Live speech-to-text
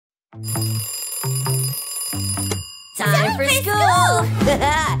Time for school!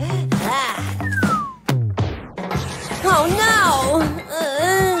 Oh no!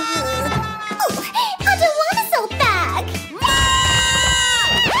 I don't want a soap bag!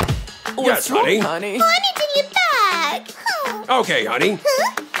 Mom! Yes, honey. honey? I need a new bag! Okay, honey.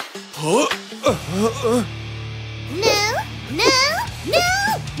 No, no, no, no,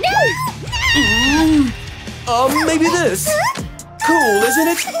 no! Maybe this. Cool, isn't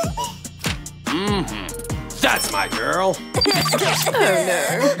it? That's my girl. I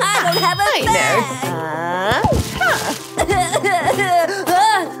don't have a bag!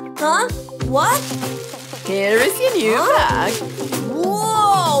 Huh? What? Here is your new bag.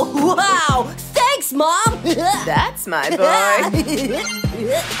 Whoa! Wow! Thanks, Mom! That's my boy.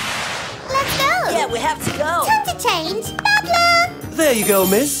 Let's go! Yeah, we have to go. Time to change! Butler! There you go,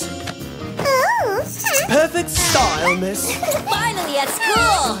 miss. Oh! Perfect style, miss. Finally at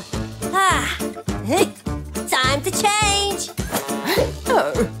school! Ah. Time to change!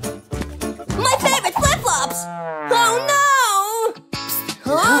 Oh, My favorite flip-flops! Oh no!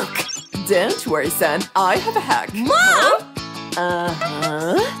 Huh? don't worry, son. I have a hack. Mom!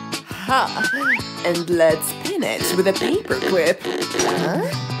 Ha. And let's pin it with a paper clip.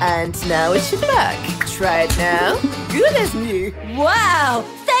 And now it should work. Try it now. Good as new. Wow!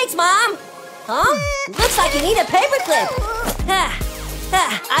 Thanks, Mom! Huh? Looks like you need a paperclip!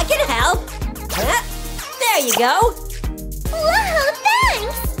 I can help! There you go! Wow,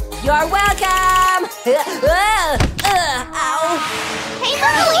 thanks! You're welcome! Ow! Hey,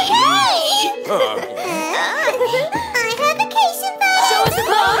 Molly, hey! I have vacation photos! Show us the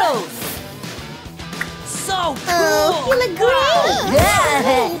photos! So cool! Oh, you look great!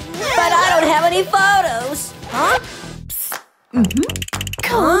 But I don't have any photos! Huh?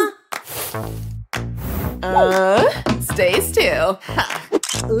 Huh? Stay still. Ha.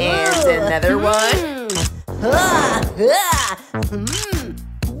 And another one.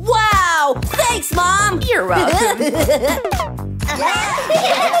 Wow! Thanks, Mom! You're welcome.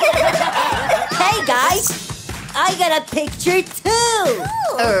 Hey, guys! I got a picture, too!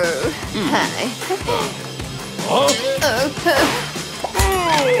 Oh, hi. Huh?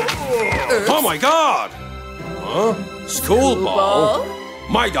 Oh my God! Huh? School ball?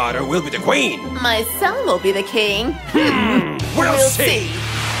 My daughter will be the queen. My son will be the king. We'll see.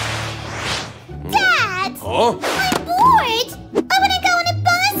 Dad! Huh? I'm bored! I want to go on a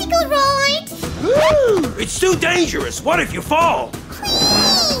bicycle ride! It's too dangerous. What if you fall?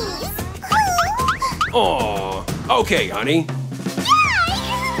 Please! Oh, okay, honey.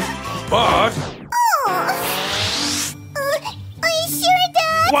 But Are you sure,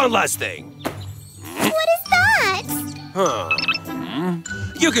 Dad? one last thing. What is that? Huh?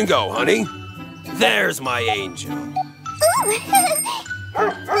 You can go, honey. There's my angel.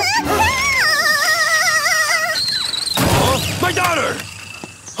 My daughter!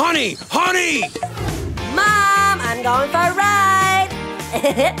 Honey! Honey! Mom, I'm going for a ride!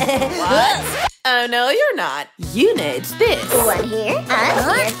 What? Oh, no, you're not. You need this. One here, and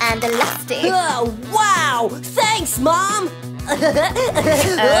here, and elastic. Oh, wow! Thanks, Mom! Oh,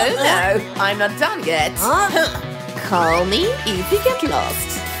 no, I'm not done yet. Huh? Call me if you get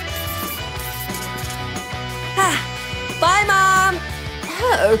lost. Bye, Mom!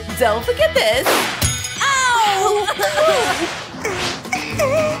 Oh, don't forget this. Ow!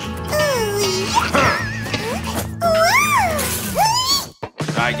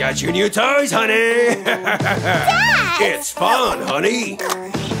 I got you new toys, honey! It's fun, honey! There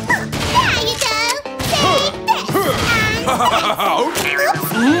you go! Take this!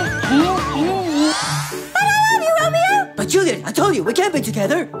 But Juliet, I told you, we can't be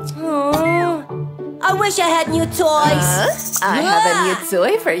together. Oh, I wish I had new toys. I have a new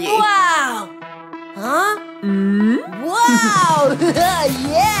toy for you. Wow! Huh? Wow!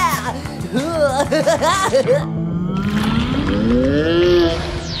 Yeah!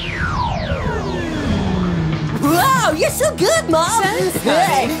 Wow, you're so good, Mom!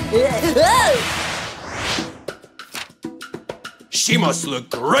 She must look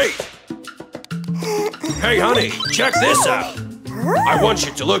great! Hey, honey, check this out! I want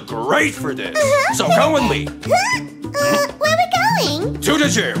you to look great for this! So come with me! Where are we going? To the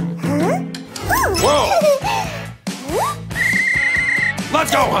gym! Whoa!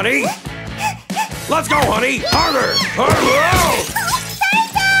 Let's go, honey! Let's go, honey! Harder! Harder!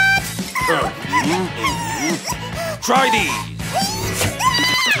 Try these!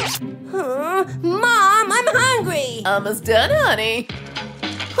 Mom, I'm hungry! Almost done, honey.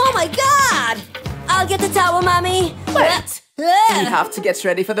 Oh my God! I'll get the towel, Mommy! Wait. You have to get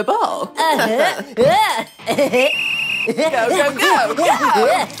ready for the ball. Go, go, go,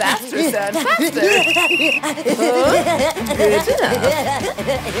 go! Faster, son, faster! Good enough.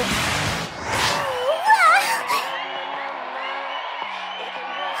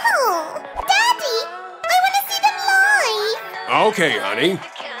 Oh, Daddy, I want to see them live. Okay, honey.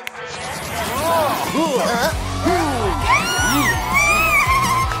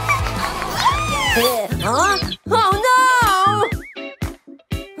 Huh? Oh no!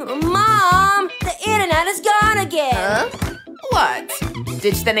 Mom, the internet is gone again. Huh? What?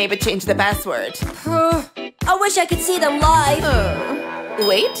 Did the neighbor change the password? I wish I could see them live.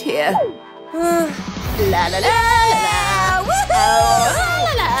 Wait here. La la la la la! Woohoo! La,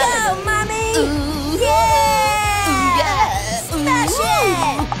 la, la. Go, mommy! Ooh. Yeah! Yes. Smash it!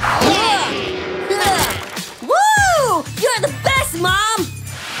 Woo! You're the best, Mom!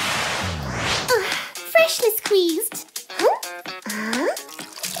 Freshly squeezed. What?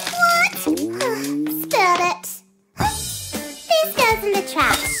 Spilled it. This goes in the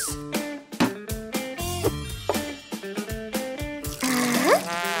trash.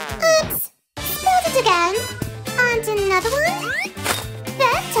 Oops. Spilled it again. And another one.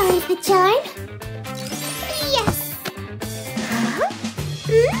 That time's the charm. Yes.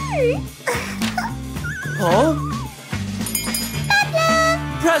 Huh?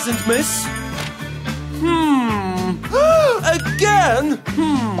 Present, miss. Again?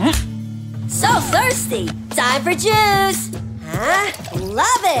 So thirsty! Time for juice! Huh?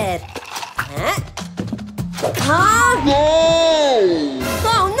 Love it! Huh? Huh?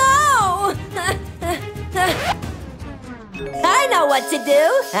 Oh no! I know what to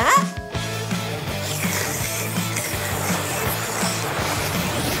do! Huh?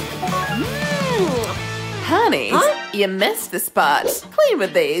 Honey, Huh? you missed the spot. Clean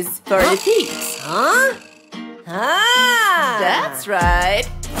with these for repeat. Huh? Ah! That's right.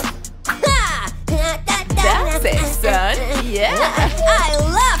 Ha! That's it, son. Yeah. I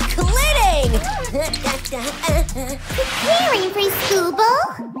love cleaning! Preparing for school ball?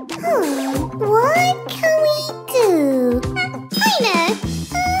 What can we do? I know.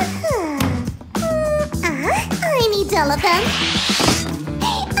 I need all of them.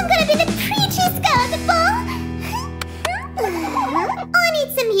 I'm gonna be the prettiest girl at the ball. I need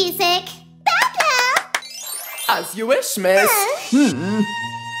some music. Bella! As you wish, miss.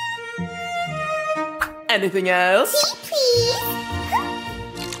 Anything else? Tea, please.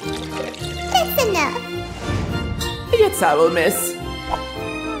 That's enough. Your towel, miss.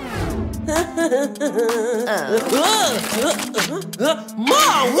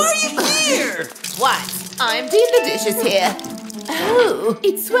 Mom, why are you here? What? I'm doing the dishes here. Oh,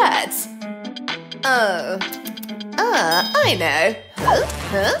 it's wet. Oh. I know.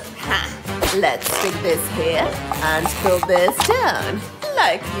 Ha. Let's stick this here and pull this down.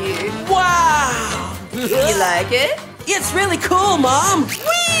 Like you. Wow! You like it? It's really cool, Mom.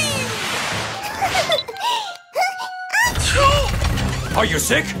 Are you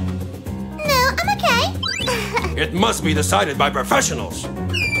sick? No, I'm okay. It must be decided by professionals.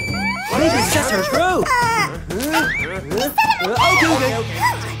 Maybe it's just her throat.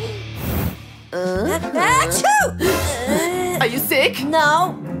 Achoo! Are you sick?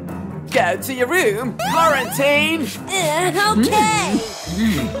 No. Go to your room. Florentine! Okay.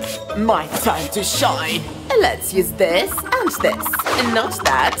 My time to shine. Let's use this and this. And not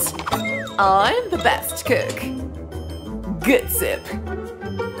that. I'm the best cook. Good soup.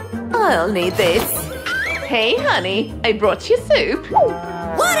 I'll need this. Hey, honey, I brought you soup.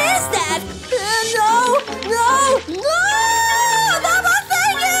 What is that? No! Mama,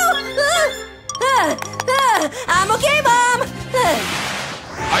 thank you! I'm okay, Mom!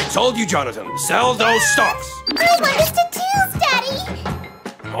 I told you, Jonathan, sell those stocks. I want his tattoos, Daddy.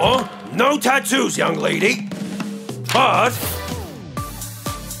 Huh? No tattoos, young lady. But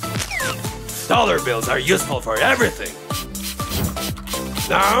dollar bills are useful for everything.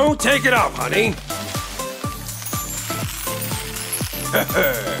 Now, take it off, honey.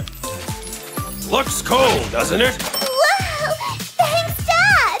 Looks cool, doesn't it? Wow! Thanks,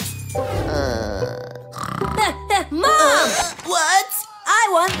 Dad. Mom! What? I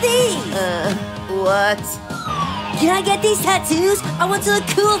want these! What? Can I get these tattoos? I want to look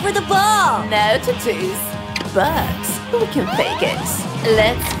cool for the ball! No tattoos. But we can fake it.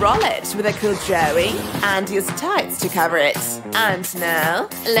 Let's roll it with a cool drawing and use tights to cover it. And now,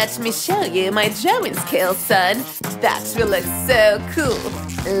 let me show you my drawing skills, son. That will look so cool.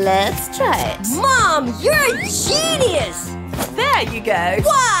 Let's try it. Mom, you're a genius! There you go.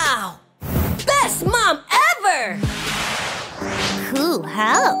 Wow! Best mom ever! Cool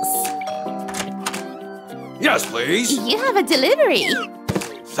house. Yes, please. You have a delivery.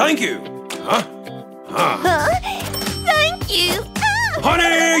 Thank you. Huh? Huh? you.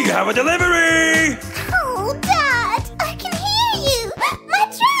 Honey, you have a delivery! Oh, Dad, I can hear you. My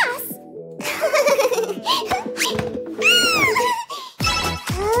dress.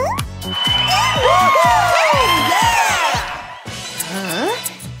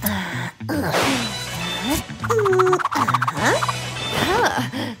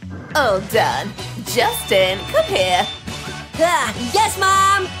 All done. Justin, come here. Yes,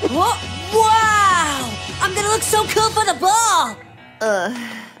 Mom! Wow! I'm gonna look so cool for the ball!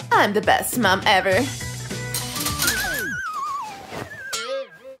 I'm the best mom ever. Yeah!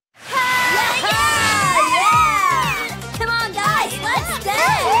 Come on, guys, let's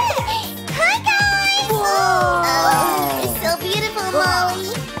dance! Hi, guys. Whoa! Oh, you're so beautiful,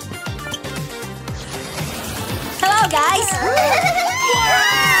 Molly. Hello, guys!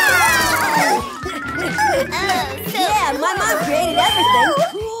 Yeah, my mom created everything!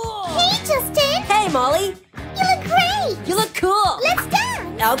 Hey, Justin. Hey, Molly! You look great. You look cool! Let's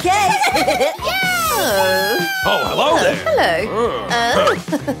dance. Okay! Oh, hello there!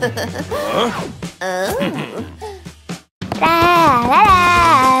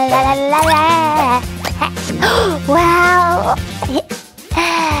 Wow.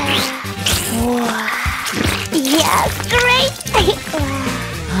 Yeah, great.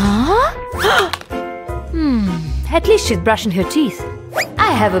 At least she's brushing her teeth.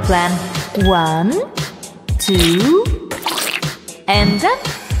 I have a plan. 1, 2, and done.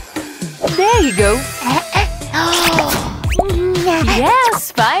 There you go.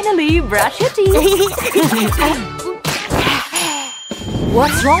 Yes, finally, brush your teeth.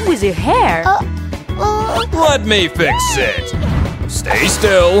 What's wrong with your hair? Let me fix it. Stay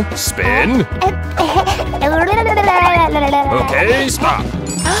still. Spin. Okay, stop.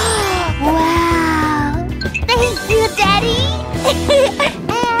 Wow. Thank you, Daddy.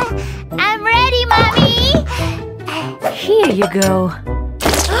 I'm ready, Mommy. Here you go.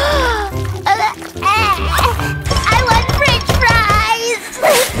 I want French fries.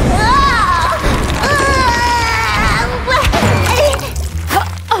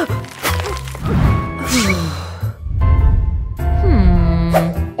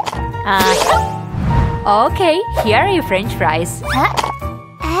 Okay, here are your French fries.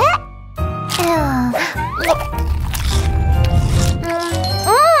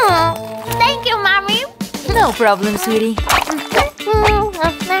 Thank you, Mommy. No problem, sweetie.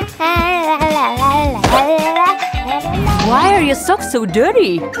 Why are your socks so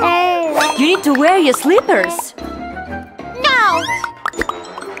dirty? You need to wear your slippers. No.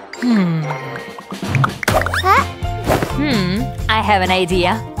 I have an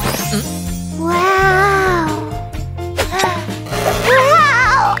idea. Wow.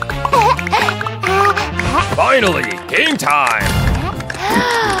 Wow. Finally, game time.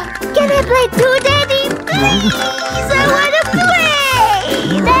 Can I play too, Daddy? Please, I want to play.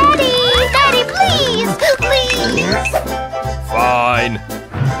 Daddy, please. Fine.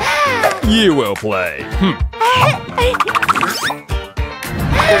 You will play.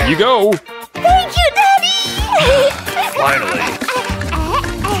 Here you go. Thank you, Daddy. Finally.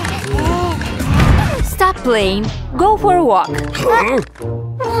 Stop playing. Go for a walk.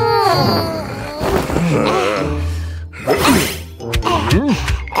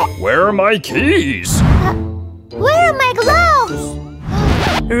 Where are my keys? Where are my gloves?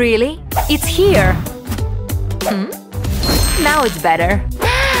 Really? It's here. Now it's better.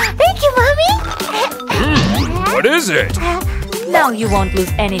 Thank you, Mommy. What is it? Now you won't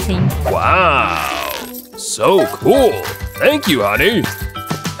lose anything. Wow. So cool. Thank you, honey.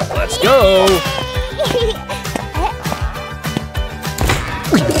 Let's go.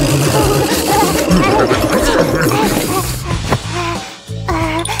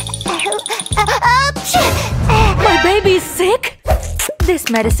 My baby is sick? This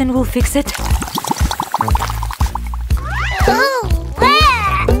medicine will fix it.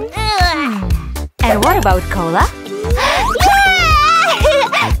 And what about cola?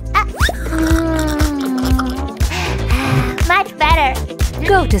 Much better.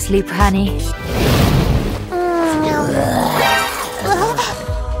 Go to sleep, honey.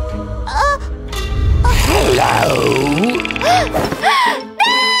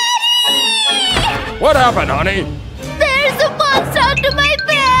 What happened, honey? There's a box under my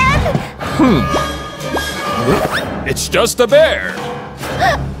bed. It's just a bear.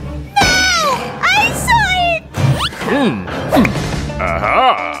 I saw it.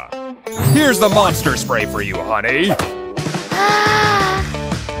 Aha! Here's the monster spray for you, honey.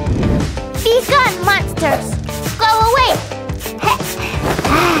 Be gone, monsters. Go away.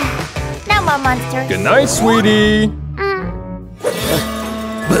 No more monsters. Good night, sweetie.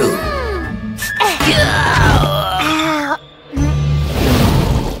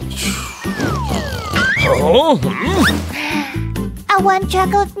 Oh, I want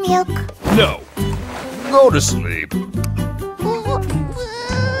chocolate milk. no. Go to sleep.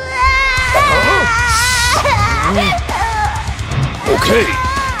 Okay,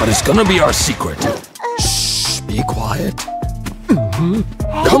 but it's gonna be our secret. Shh, be quiet.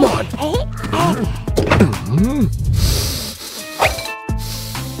 Come on.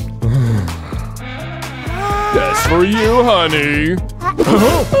 That's for you, honey.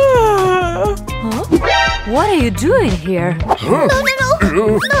 What are you doing here? No.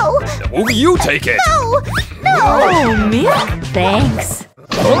 Oh, you take it. Oh, milk? Thanks.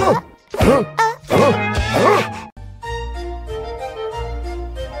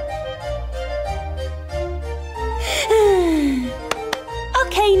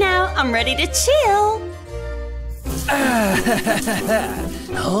 Okay, now I'm ready to chill.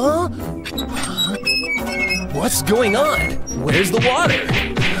 What's going on? Where's the water?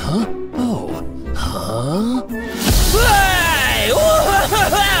 Huh? Oh. Huh? Hey!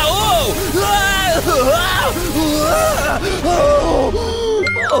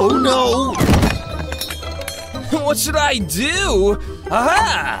 Oh no! What should I do?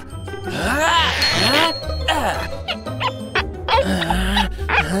 Aha!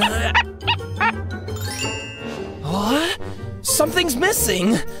 What? Something's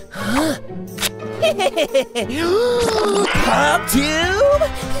missing. Huh? Pop tube?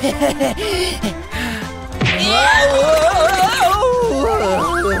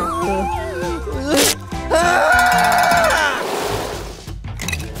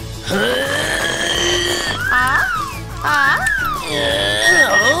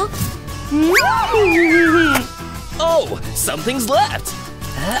 Oh, something's left.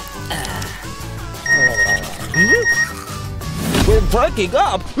 We're breaking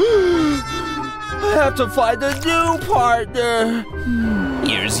up. I have to find a new partner.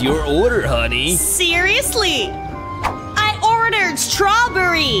 Here's your order, honey. Seriously? I ordered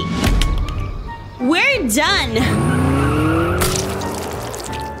strawberry. We're done.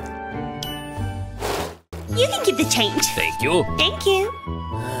 You can keep the change. Thank you. Thank you.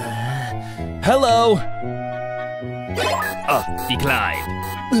 Hello. Decline.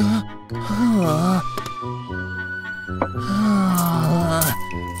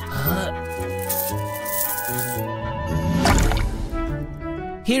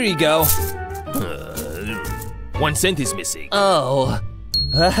 Here you go. 1 cent is missing. Oh.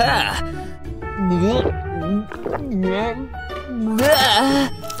 Aha.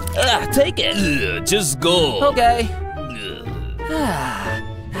 Take it. Just go. Okay.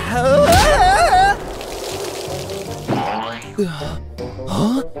 Huh?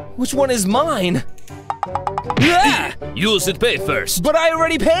 Which one is mine? You should pay first. But I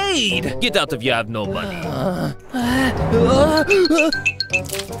already paid! Get out if you have no money.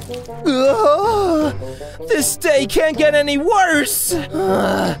 This day can't get any worse!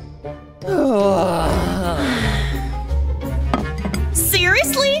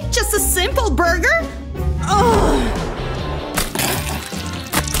 Seriously? Just a simple burger?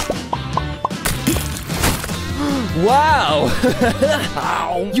 Wow!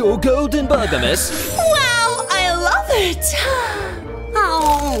 Your golden burger, miss. Wow, I love it.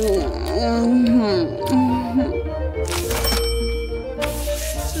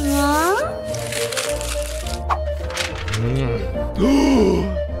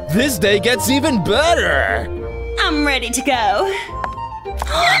 This day gets even better! I'm ready to go.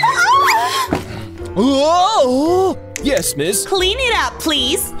 Whoa! Yes, miss. Clean it up,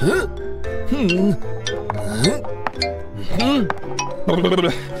 please.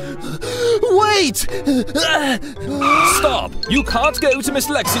 Wait! Stop! You can't go to Miss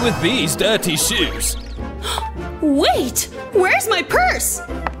Lexi with these dirty shoes. Wait, where's my purse?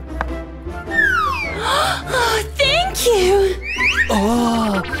 Oh, thank you.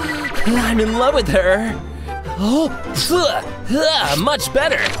 Oh, I'm in love with her. Oh, much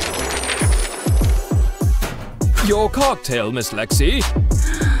better. Your cocktail, Miss Lexi.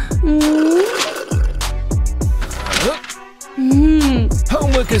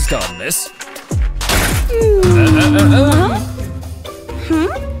 Homework is done, miss.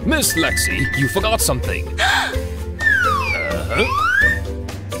 Miss Lexi, you forgot something.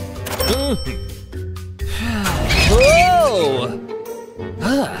 Whoa!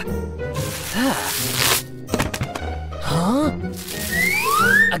 Huh?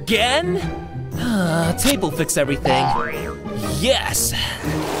 Again? Tape will fix everything. Yes!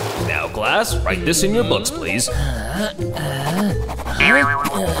 Now, class, write this in your books, please.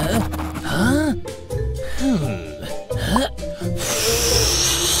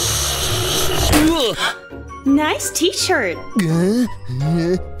 Nice t-shirt.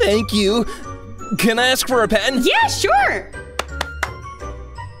 Thank you. Can I ask for a pen? Yeah, sure.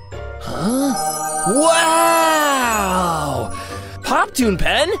 Huh? Wow! Pop-Tune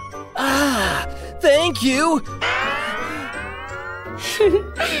pen? Ah, thank you.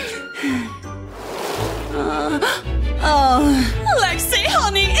 Lexi,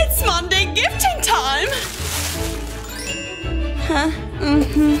 honey, it's Monday gifting time. Huh?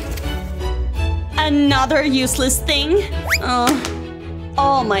 Another useless thing?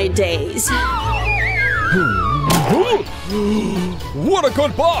 All my days. What a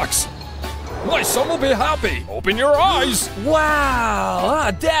good box! My son will be happy. Open your eyes. Wow!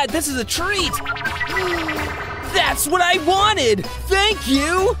 Dad, this is a treat. That's what I wanted. Thank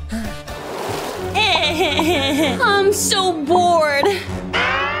you. I'm so bored.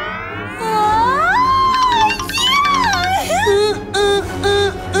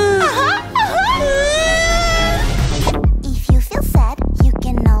 If you feel sad, you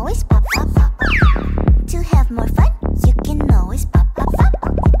can always pop, pop, pop. To have more fun, you can always pop, pop, pop.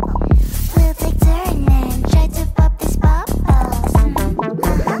 We'll take turn and try to pop these bubbles. 1,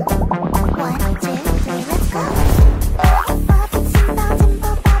 2, 3, let's go. Pop it, simple,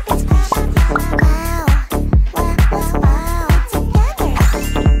 dimple, pop it, splash. Wow, wow, wow, wow, together.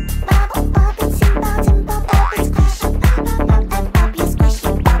 Bubble, pop it, simple, dimple, pop it, splash. And pop you squish,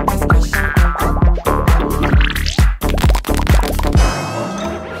 pop it, squish.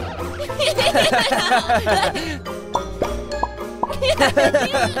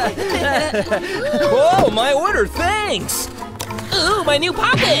 Whoa, my order, thanks! Ooh, my new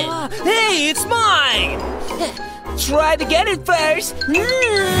pocket! Hey, it's mine! Try to get it first!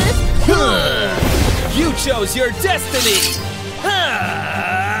 You chose your destiny!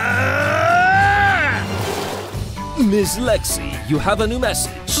 Miss Lexi, you have a new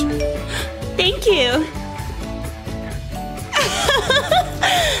message. Thank you.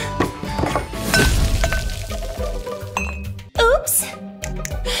 Oops.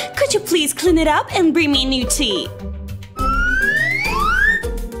 Could you please clean it up and bring me new tea?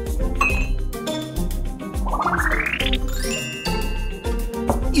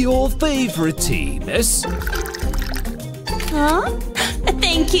 Your favorite tea, miss? Huh?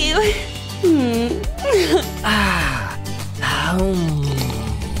 Thank you.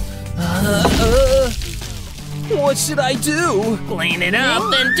 What should I do? Clean it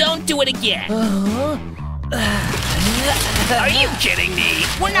up and don't do it again. Are you kidding me?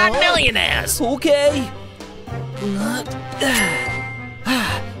 We're not millionaires. Okay.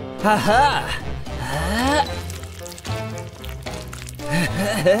 Haha.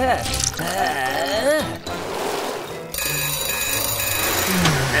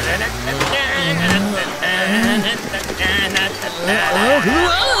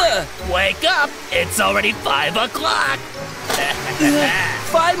 Wake up! It's already 5 o'clock.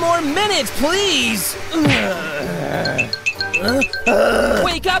 5 more minutes, please.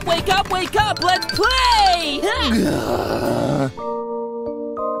 Wake up, wake up, wake up! Let's play!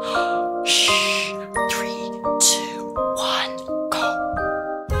 Shh. 3, 2, 1, go.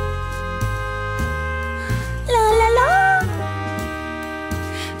 La la la.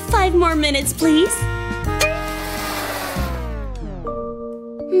 5 more minutes, please.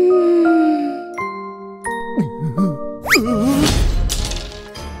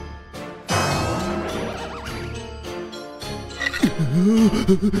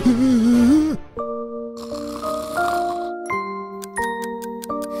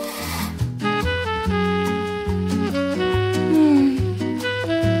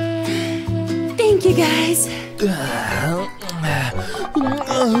 Thank you, guys.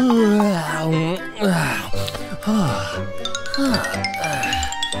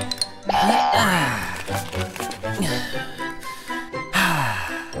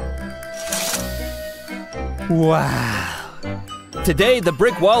 Wow. Today, the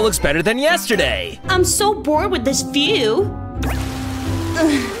brick wall looks better than yesterday. I'm so bored with this view.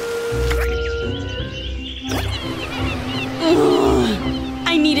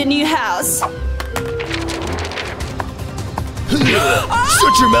 I need a new house.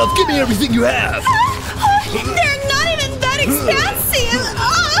 Shut your mouth. Give me everything you have. They're not even that expensive.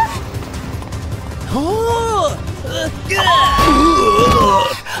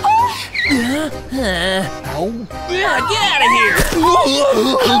 Get out of here!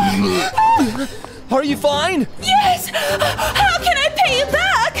 Are you fine? Yes! How can I pay you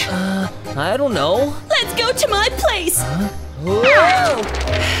back? I don't know. Let's go to my place. Wow.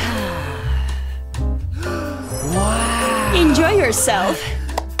 Enjoy yourself.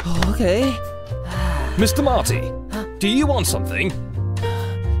 Okay. Mr. Marty, do you want something?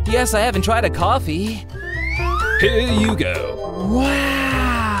 Yes, I haven't tried a coffee. Here you go. Wow.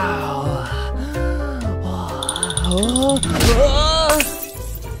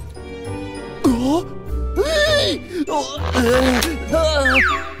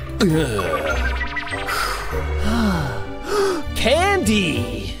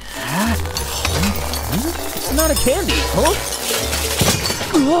 Candy! It's not a candy, huh?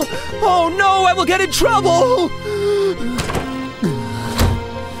 Oh no, I will get in trouble!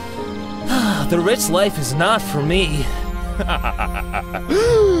 The rich life is not for me.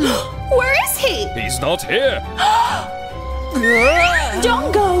 Where is he? He's not here.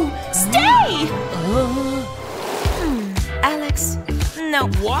 Don't go! Stay! Alex, no,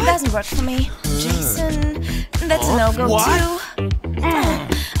 it doesn't work for me. Jason, that's a no-go too.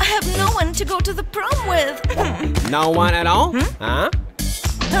 I have no one to go to the prom with. No one at all? Huh?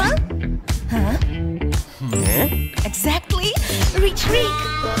 Huh? Huh? Exactly. Reach.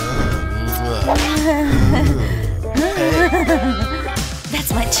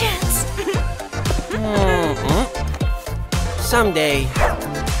 That's my chance. Someday.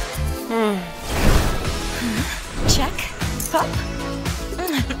 Check. Pop.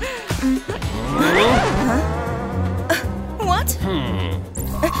 What?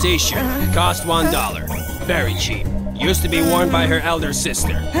 T-shirt. Cost $1. Very cheap. Used to be worn by her elder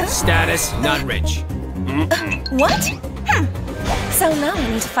sister. Status, not rich. What? So now I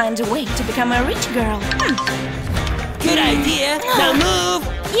need to find a way to become a rich girl. Good idea. Now move.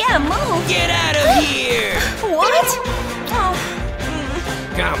 Yeah, move. Get out of here. What? Oh.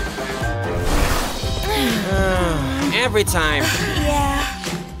 Come. Every time. Yeah.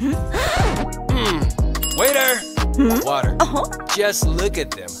 Waiter. Water. Just look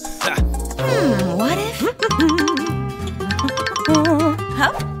at them. What if?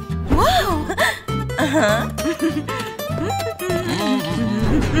 Huh? Wow.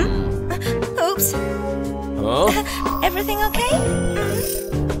 Oops. Oh? Everything okay?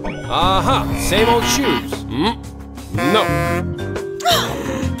 Same old shoes. No.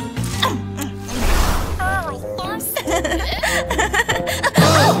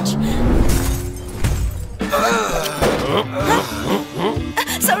 Ouch.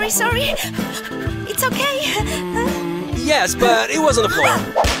 Sorry. It's okay. Yes, but it was on the floor.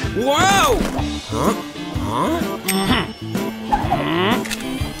 Whoa!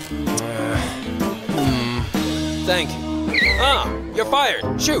 Thank you. You're fired.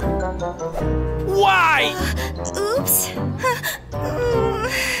 Shoot. Why? Oops.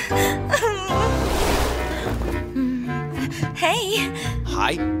 Hey.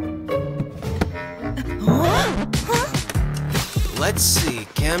 Hi. Let's see.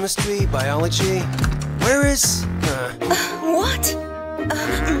 Chemistry, biology. Where is... What?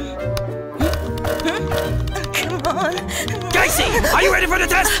 Come on. Casey, are you ready for the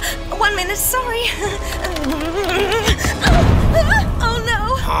test? 1 minute, sorry. Oh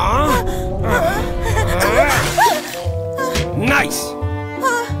no. Nice.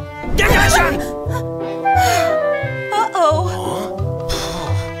 Diversion. Uh-oh.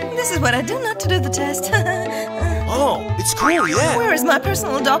 This is what I do not to do the test. Oh, it's cool, yeah. Where is my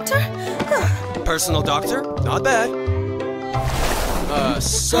personal doctor? Personal doctor? Not bad.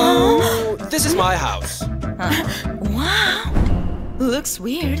 So... This is my house. Wow. Looks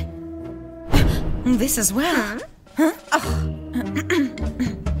weird. This as well.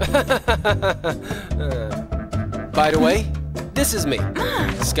 By the way, this is me.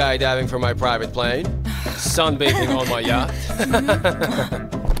 Skydiving from my private plane. Sunbathing on my yacht.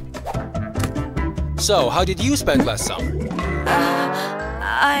 So, how did you spend last summer?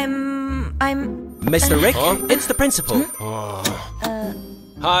 I'm... Mr. Rick, it's the principal.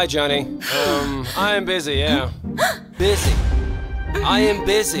 Hi, Johnny. I'm busy, yeah. Busy. I am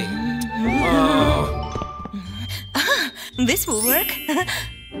busy. This will work.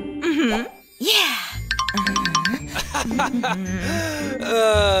 Yeah.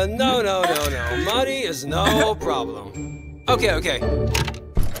 No. Money is no problem. Okay.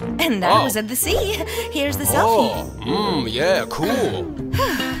 And I was at the sea. Here's the selfie. Yeah, cool.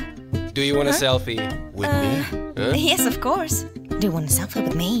 Do you want a selfie with me? Huh? Yes, of course. Do you want a selfie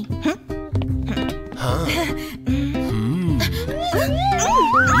with me?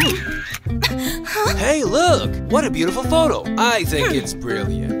 Hey, look! What a beautiful photo. I think it's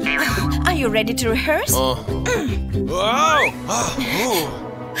brilliant. Are you ready to rehearse?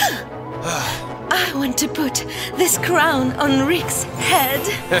 I want to put this crown on Rick's head.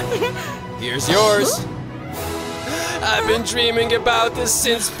 Here's yours. I've been dreaming about this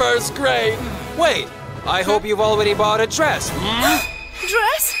since first grade. Wait, I hope you've already bought a dress.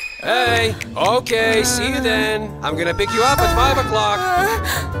 Dress? Hey, okay, see you then. I'm gonna pick you up at 5 o'clock.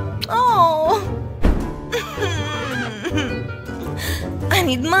 I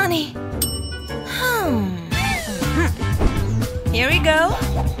need money. Here we go.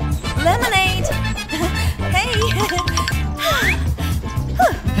 Lemonade. Hey.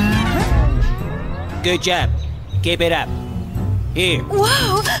 Good job. Keep it up. Here.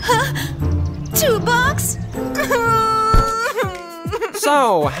 Wow. $2?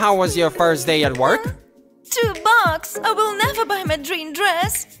 So, how was your first day at work? $2. I will never buy my dream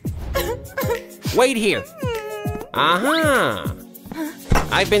dress. Wait here. Uh-huh.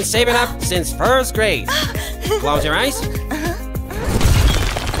 I've been saving up since first grade. Close your eyes.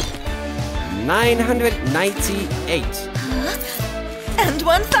 998. And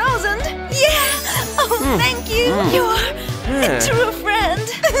 1,000. Yeah. Oh, thank you. You are a true friend.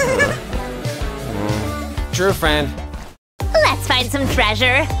 True friend. Let's find some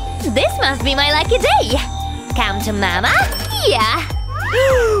treasure. This must be my lucky day. Come to Mama? Yeah.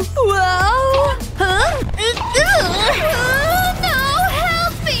 Whoa! Huh? No,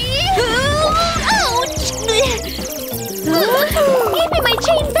 help me! Ouch! Give me my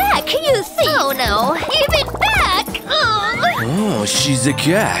chain back, you thief! Oh no, give it back! Oh, she's a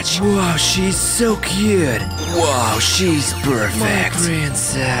catch. Wow, she's so cute. Wow, she's perfect. My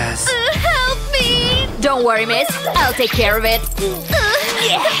princess. Help me! Don't worry, miss. I'll take care of it.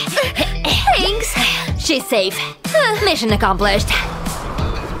 Thanks. She's safe. Mission accomplished.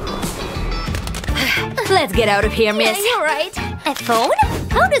 Let's get out of here, miss. Yeah, you're right. A phone?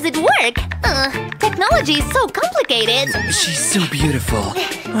 How does it work? Technology is so complicated. She's so beautiful.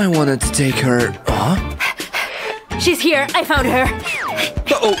 I wanted to take her. Huh? She's here. I found her.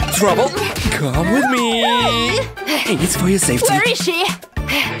 Uh-oh, trouble. Come with me. It's for your safety. Where is she?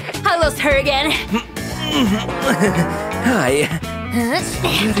 I lost her again. Hi.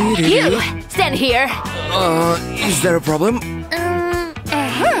 You, stand here. Is there a problem?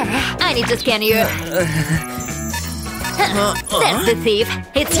 I need to scan you. That's the thief.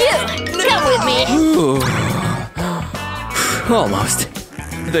 It's you. Come with me. Almost.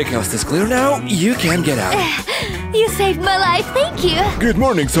 The coast is clear now. You can get out. You saved my life. Thank you. Good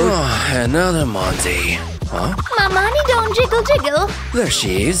morning, sir. Another Monty. Huh? My money don't jiggle jiggle. There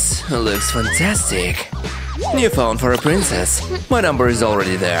she is. Looks fantastic. New phone for a princess. My number is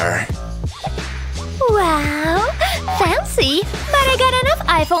already there. Wow, fancy. But I got enough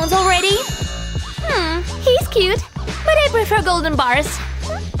iPhones already. He's cute, but I prefer golden bars.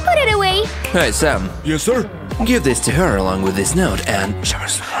 Put it away. Hey, Sam. Yes, sir? Give this to her along with this note and...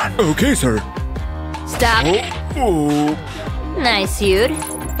 Okay, sir. Stop. Oh. Nice suit.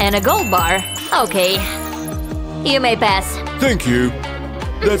 And a gold bar. Okay. You may pass. Thank you.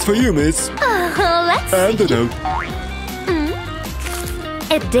 That's for you, miss. Let's And see. the note.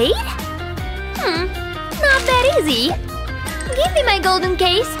 A date? Not that easy. Give me my golden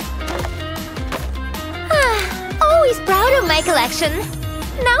case. Always proud of my collection.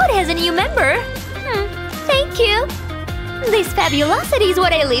 Now it has a new member. Thank you. This fabulosity is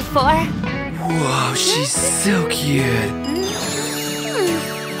what I live for. Wow, she's so cute.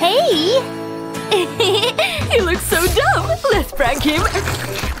 Hey! He looks so dumb. Let's prank him.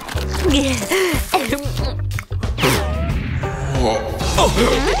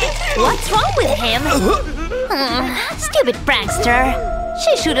 What's wrong with him? Stupid prankster.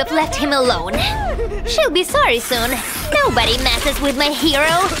 She should have left him alone. She'll be sorry soon. Nobody messes with my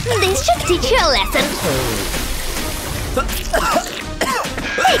hero. This should teach you a lesson.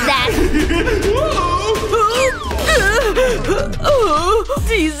 Take that. Oh,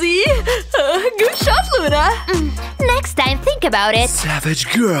 dizzy. Good shot, Luna. Next time, think about it. Savage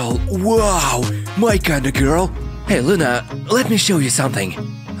girl. Wow, my kind of girl. Hey, Luna, let me show you something.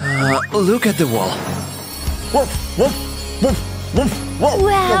 Look at the wall.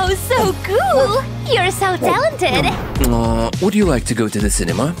 Wow, so cool. You're so talented. Would you like to go to the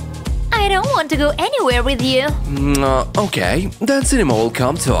cinema? I don't want to go anywhere with you. Okay, then cinema will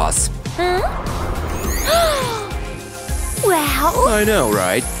come to us. Huh? Wow. I know,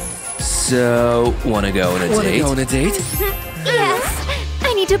 right? So, wanna go on a date? Yes,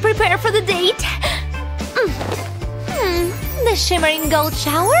 I need to prepare for the date. The shimmering gold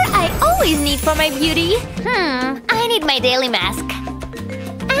shower I always need for my beauty. I need my daily mask.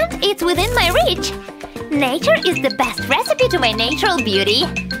 And it's within my reach. Nature is the best recipe to my natural beauty.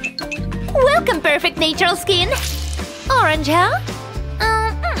 Welcome, perfect natural skin. Orange, huh?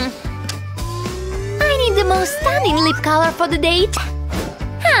 I need the most stunning lip color for the date.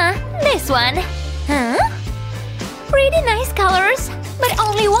 This one. Pretty nice colors, but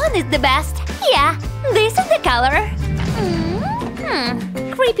only one is the best. Yeah, this is the color.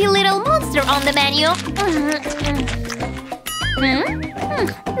 Creepy little monster on the menu.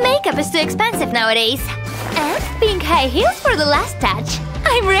 Makeup is too expensive nowadays. And pink high heels for the last touch.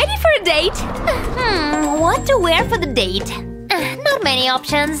 I'm ready for a date. What to wear for the date? Not many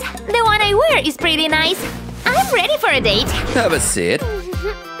options. The one I wear is pretty nice. I'm ready for a date. Have a seat.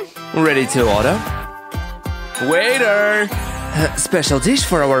 Ready to order? Waiter! Special dish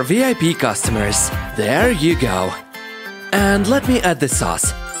for our VIP customers. There you go. And let me add the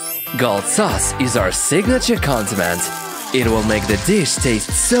sauce. Gold sauce is our signature condiment. It will make the dish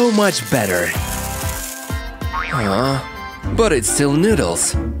taste so much better. But it's still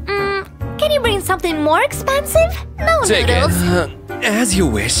noodles. Can you bring something more expensive? No Take noodles. it. As you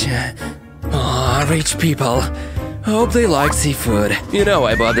wish. Rich people. Hope they like seafood. You know,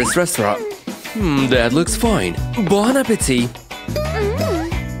 I bought this restaurant. That looks fine. Bon appetit.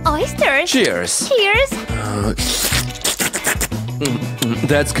 Oysters. Cheers. Cheers.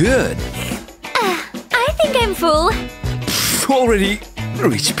 That's good. I think I'm full. Already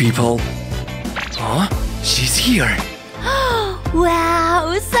rich people. She's here.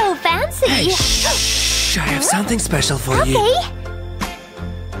 Wow, so fancy. Hey, shh. I have something special for you. Okay.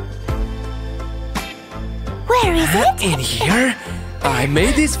 Where is it? In here. I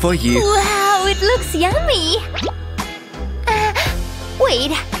made this for you. Wow, it looks yummy.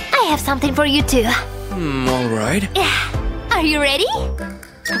 Wait, I have something for you too. All right. Are you ready?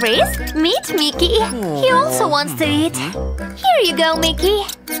 Chris, meet Mickey. He also wants to eat. Here you go, Mickey.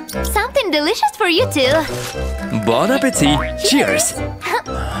 Something delicious for you too. Bon appetit. Cheers.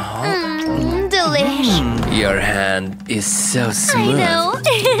 Delish. Your hand is so smooth. I know.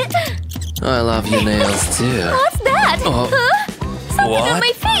 I love your nails too. What's that? Something on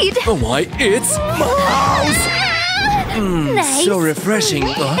my feet. Oh my, it's mouse! Nice. So refreshing.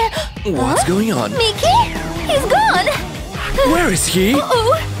 What's going on? Mickey? He's gone. Where is he?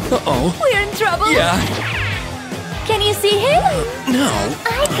 Uh-oh. We're in trouble. Yeah. Can you see him? No.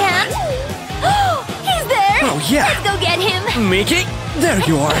 I can't. He's there. Oh, yeah. Let's go get him. Mickey, there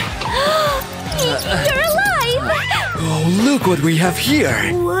you are. Mickey, you're alive. Oh, look what we have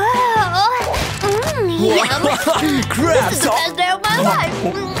here. Wow. Yum. Crabs. This is the best day of my life.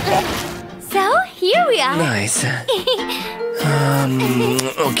 So, here we are. Nice.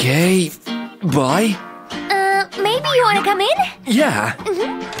 Okay. Bye. Maybe you want to come in? Yeah.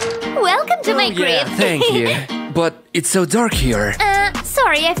 Welcome to my crib. Yeah, thank you. But it's so dark here.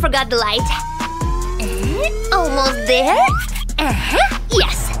 Sorry, I forgot the light. Almost there.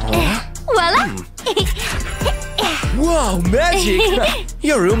 Yes. Voila. Wow, magic!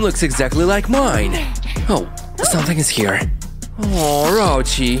 Your room looks exactly like mine. Oh, something is here. Oh,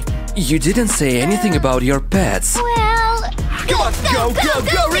 Rauchi, you didn't say anything about your pets. Well, Go,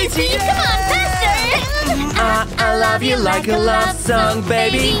 Richie! Come on, faster! I love you like a love song,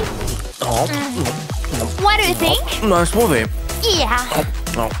 baby. What do you think? Nice movie. Yeah.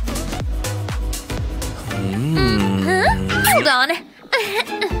 Hold on.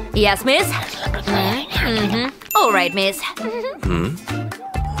 Yes, miss? All right, miss.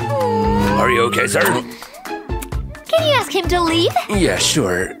 Are you okay, sir? Can you ask him to leave? Yeah,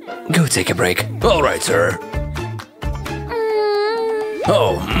 sure. Go take a break. All right, sir.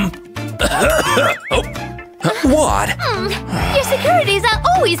 What? Your securities are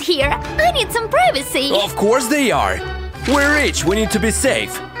always here. I need some privacy. Of course they are. We're rich. We need to be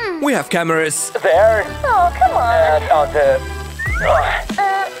safe. We have cameras there. Oh, come on. And on the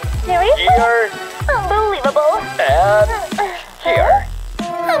Seriously? here Unbelievable. and here.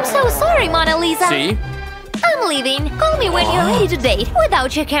 I'm so sorry, Mona Lisa. See? I'm leaving. Call me when you're ready to date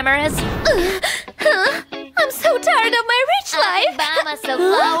without your cameras. I'm so tired of my rich life. Buy myself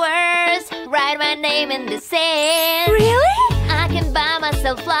flowers, write my name in the sand. Really? I can buy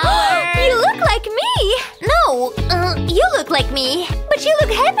myself flowers. You look like me. No, you look like me. But you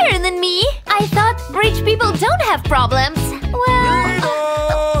look happier than me. I thought rich people don't have problems. Well,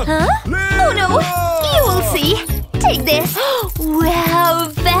 Oh no, you will see. Take this. Wow,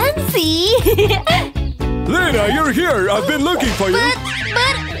 fancy. Lena, you're here. I've been looking for you.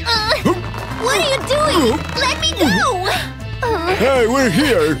 What are you doing? Let me go. Hey, we're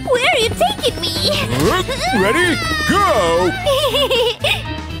here. Where are you taking me? Ready? Go!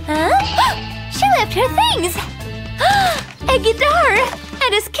 Huh? She left her things. A guitar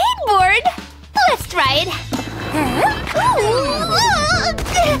and a skateboard. Let's try it.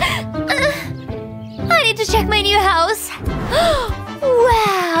 I need to check my new house.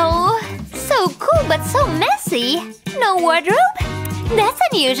 Wow. So cool but so messy. No wardrobe? That's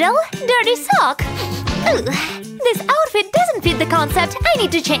unusual. Dirty sock. Ugh. This outfit doesn't fit the concept. I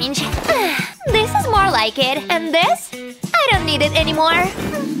need to change. This is more like it. And this? I don't need it anymore.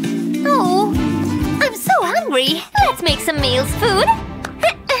 Oh, I'm so hungry. Let's make some meals. Food?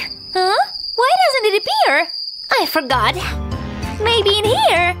 Huh? Why doesn't it appear? I forgot. Maybe in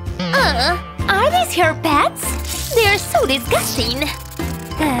here. Are these her pets? They are so so disgusting.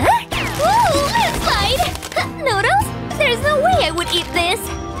 Huh? Ooh, landslide! Noodles? There's no way I would eat this.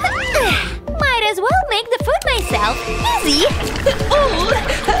 Might as well make the food myself. Easy. Ooh.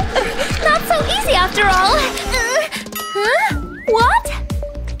 Not so easy after all. Huh? What?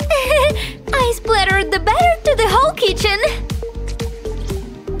 I splattered the batter to the whole kitchen.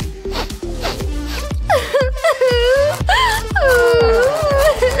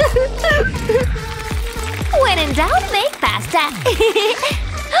 When in doubt, make pasta.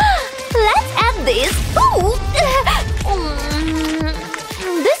 Let's add this. Ooh.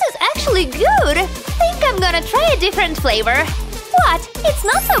 This is actually good. Think I'm gonna try a different flavor. What? It's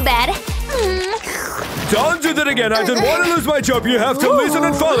not so bad. Don't do that again. I don't want to lose my job. You have to listen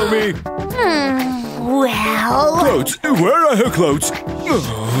and follow me. Well... Clothes. Where are her clothes?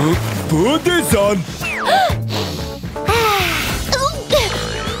 Put this on.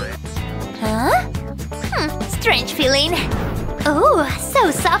 Huh? Strange feeling. Oh,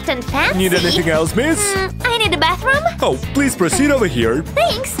 so soft and fancy. Need anything else, miss? I need a bathroom. Oh, please proceed over here.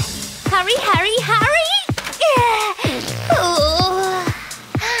 Thanks. Hurry, hurry, hurry!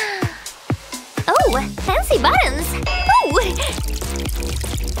 Oh, fancy buttons. Oh.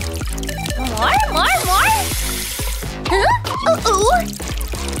 More. Huh?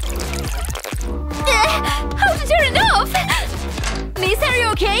 How to turn it off? Miss, are you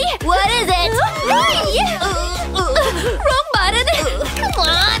okay? What is it? Wrong button. Come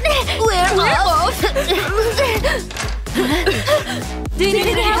on. We're off. Do you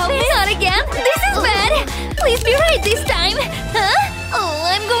need help? Not again. This is bad. Please be right this time. Huh? Oh,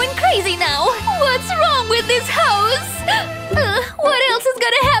 I'm going crazy now. What's wrong with this house? What else is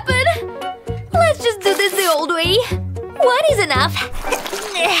gonna happen? Let's just do this the old way. One is enough.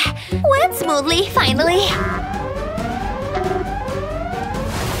 Went smoothly, finally.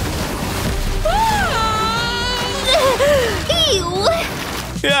 Ew!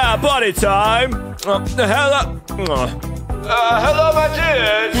 Yeah, party time. Hello. Hello, my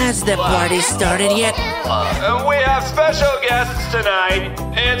dudes. Has the party started yet? We have special guests tonight.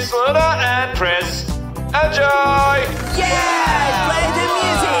 It's Luna and Chris. Enjoy! Yeah! Play the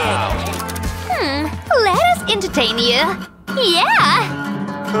music! Let us entertain you. Yeah!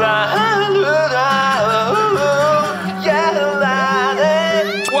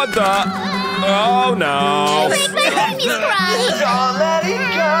 What the? Oh no! Make my babies cry! Don't let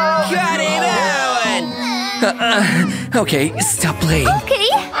it go! Cut it out! Okay, stop playing. Okay,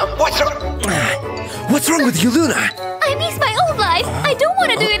 What's wrong with you, Luna? I miss my old life. I don't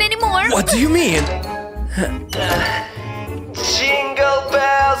want to do it anymore. What do you mean? Jingle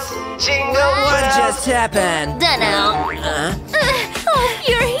bells, jingle bells. What just happened? Dunno. Oh,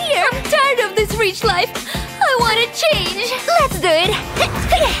 you're here. I'm tired of this rich life. I want to change. Let's do it.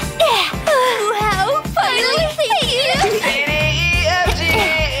 Wow, finally. Thank you.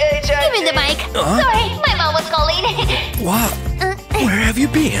 Give me the mic. Sorry, my mom was calling. Wow. Where have you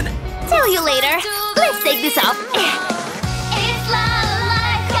been? Tell you later. Let's take this off. It's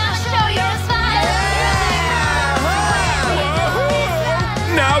life, come show your smile.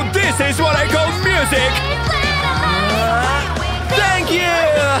 Now this is what I call music. Thank you.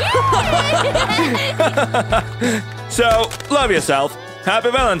 So, love yourself.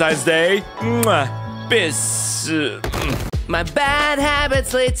 Happy Valentine's Day. Mwah. Peace. My bad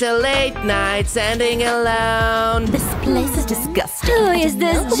habits lead to late nights ending alone. This place is disgusting. Who is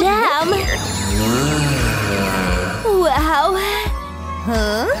this jam? Wow.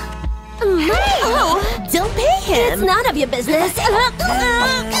 Huh? Hey! Oh, don't pay him. It's none of your business.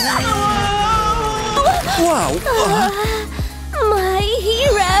 Wow. My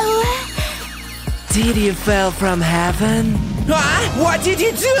hero. Did you fell from heaven? What did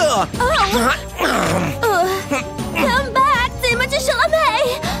you do? Come back, Timothée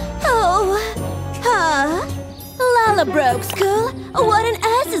Chalamet. Oh. Huh? Lalabroke School? What on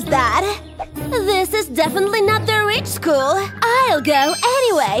earth is that? This is definitely not the rich school. I'll go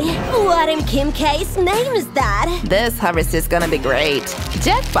anyway. What in Kim K's name is that? This harvest is gonna be great.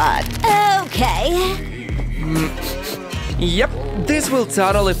 Jackpot. Okay. Yep, this will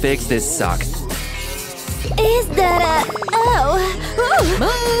totally fix this sock. Is that a... Oh.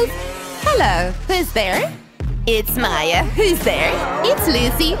 Move. Hello, who's there? It's Maya. Who's there? It's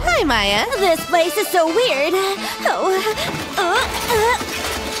Lucy. Hi, Maya. This place is so weird.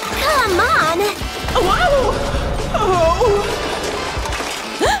 Come on. Wow.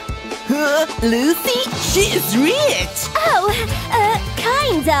 Lucy, she is rich. Oh,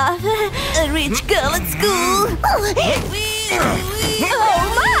 kind of. A rich girl at school. Oh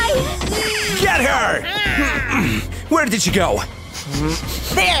my! Get her! Where did she go?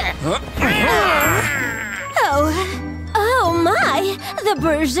 There. Oh, Oh my! The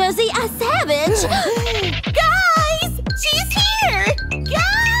bourgeoisie are savage! Guys! She's here!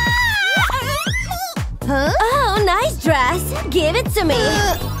 Huh? Oh, nice dress! Give it to me!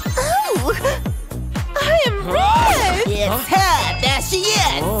 Oh! I am red! It's her! There she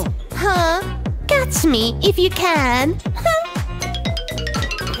is! Huh? Catch me if you can.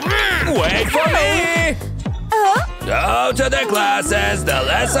 Wait for me! Go to the classes. The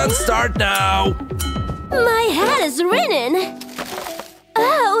lessons start now. My head is ringing!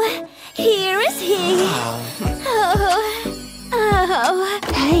 Oh, here is he!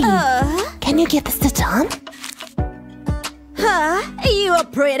 Hey, can you give this to Tom? Huh? You are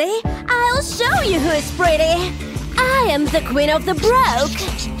pretty? I'll show you who is pretty! I am the queen of the broke!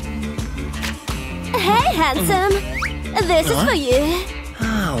 Hey, handsome! This is for you!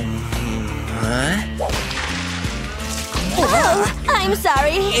 Oh, I'm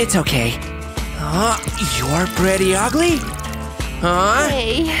sorry! It's okay. You're pretty ugly? Huh?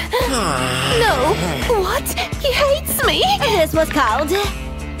 Hey. No. What? He hates me. This was called...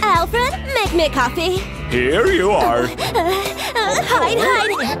 Alfred, make me a coffee. Here you are.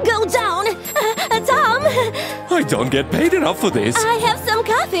 Hide! Go down! Tom! I don't get paid enough for this. I have some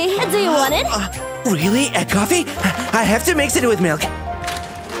coffee. Do you want it? Really? A coffee? I have to mix it with milk.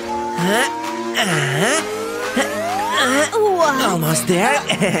 What? Almost there.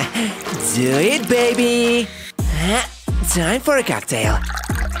 Do it, baby. Time for a cocktail.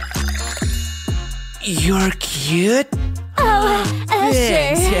 You're cute. Oh,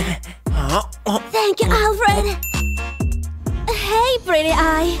 sure. Thank you, Alfred. Hey, pretty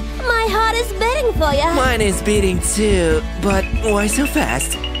eye. My heart is beating for you. Mine is beating too, but why so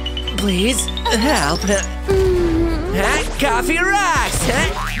fast? Please, help. Coffee rocks!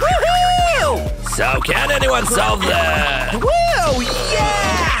 Woohoo! So can anyone solve that? Woo!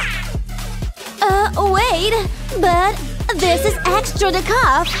 Yeah! Wait, but this is extra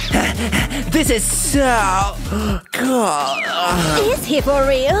decaf. This is so cool. Is he for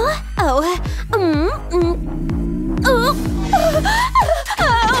real? Oh,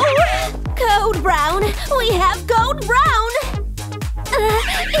 Code brown. We have code brown.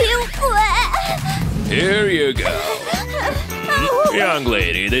 Here you go. Young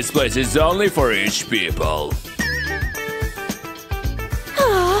lady, this place is only for rich people.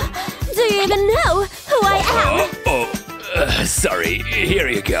 Do you even know who I am? Sorry. Here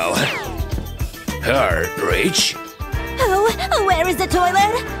you go. Her rich? Oh, where is the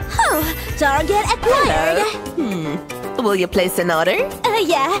toilet? Oh, target acquired. Will you place an order?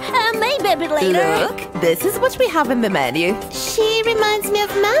 Yeah, maybe a bit later. Look, this is what we have in the menu. She reminds me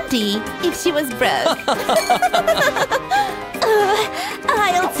of Mandy if she was broke.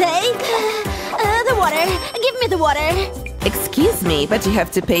 I'll take the water. Give me the water. Excuse me, but you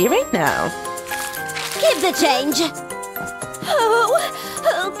have to pay right now. Keep the change.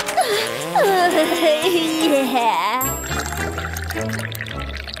 Yeah.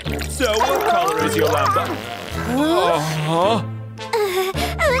 So what color is your lamp?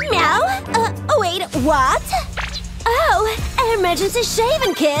 Now? Wait, what? Oh, emergency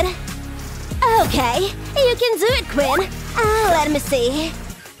shaving kit. Okay, you can do it, Quinn. Let me see.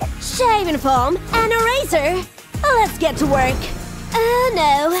 Shaving foam and a razor. Let's get to work. Oh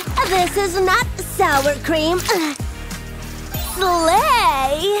no, this is not sour cream.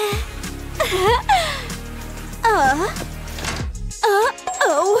 Slay!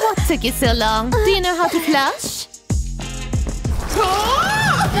 What took you so long? Do you know how to flush?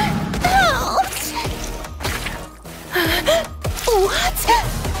 Ouch! What?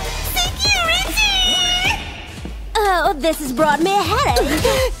 Security! Oh, this has brought me a headache.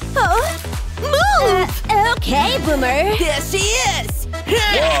 Move! Okay, Boomer. There she is!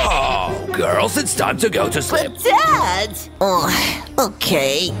 Whoa! Girls, it's time to go to sleep. But Dad! Oh,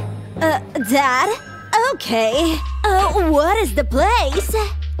 okay. Dad? Okay. What is the place?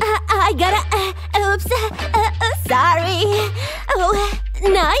 I gotta... oops. Sorry. Oh,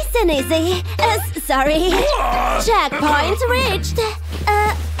 nice and easy. Sorry. Checkpoint reached.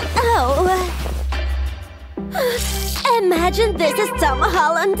 Imagine this is Tom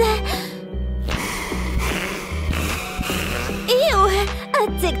Holland. Ew.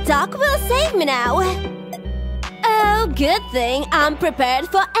 TikTok will save me now. Oh, good thing I'm prepared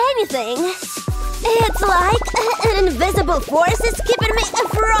for anything. It's like an invisible force is keeping me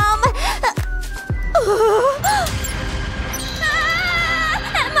from...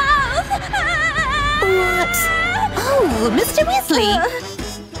 What? Oh, Mr. Weasley!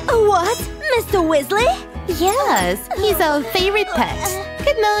 What? Mr. Weasley? Yes, he's our favorite pet.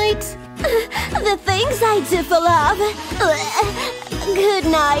 Good night. The things I do for love. Good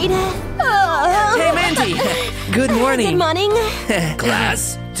night. Oh. Hey, Mandy! Good morning. Good morning.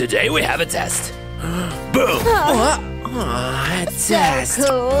 Class, today we have a test. Boom! A test. So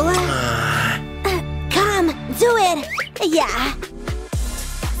cool. Come, do it. Yeah.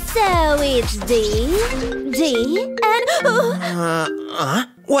 So it's D, and...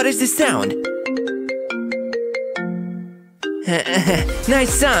 What is this sound?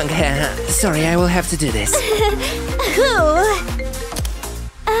 Nice song. Sorry, I will have to do this.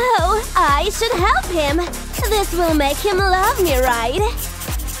 Oh, I should help him. This will make him love me, right?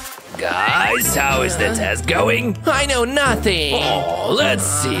 Guys, how is the test going? I know nothing. Oh, let's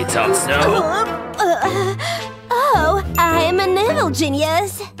see, Tom Snow. Oh, I'm an evil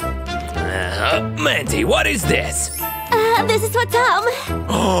genius. Mandy, what is this? This is for Tom.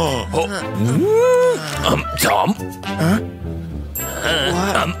 Tom? Huh?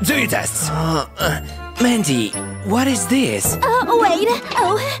 Do your tests. Mandy, what is this? Wait.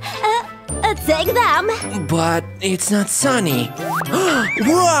 Take them. But it's not sunny.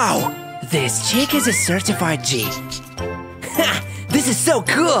 Wow! This chick is a certified G. This is so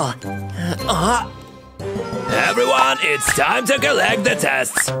cool. Everyone, it's time to collect the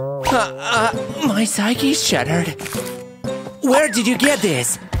tests. My psyche's shattered. Where did you get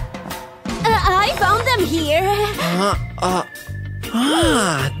this? I found them here.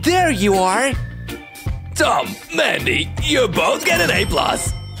 There you are. Tom, Mandy, you both get an A+.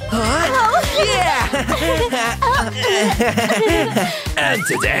 Yeah! And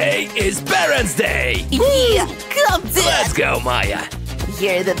today is Parents' Day. Yeah, come on. Let's go, Maya.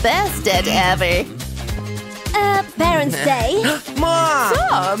 You're the best dad ever. Parents' Day. Mom!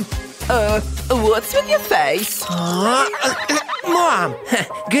 Tom, what's with your face? Mom,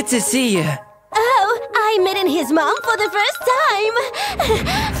 good to see you. Oh, I'm meeting his mom for the first time.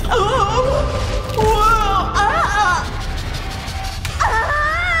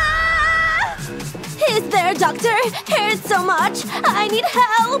 He's there, doctor. Hurts so much. I need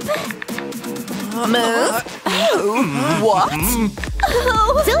help. What?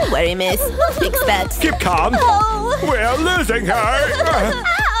 Oh. Don't worry, miss. We'll fix that. Keep calm. Oh. We're losing her.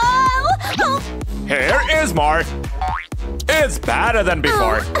 Oh. Here is more. It's better than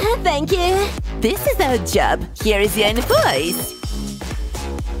before. Thank you. This is our job. Here is your invoice.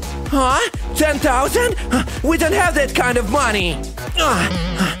 Huh? 10,000? We don't have that kind of money.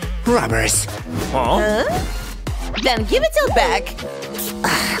 Robbers. Huh? Then give it all back.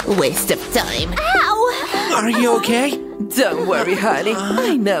 Waste of time. Ow! Are you okay? Don't worry, honey.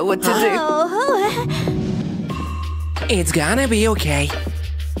 I know what to do. Oh. It's gonna be okay.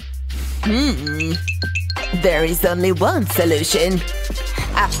 There is only one solution.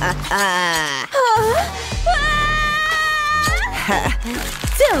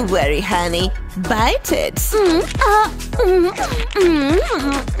 Don't worry, honey. Bite it.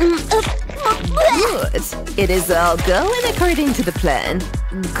 Good. It is all going according to the plan.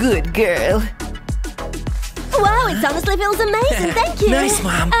 Good girl. Wow, it honestly feels amazing. Thank you. Nice,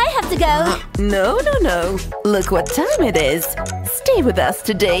 Mom. I have to go. No. Look what time it is. Stay with us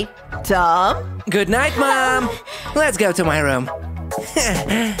today. Tom? Good night, Mom. Let's go to my room.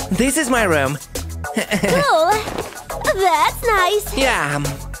 This is my room. Cool. That's nice. Yeah.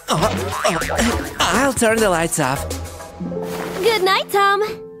 I'll turn the lights off. Good night, Tom.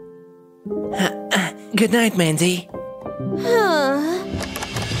 Good night, Mandy.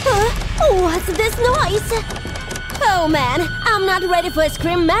 What's this noise? Oh man, I'm not ready for a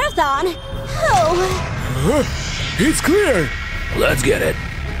scream marathon. Oh. It's clear. Let's get it.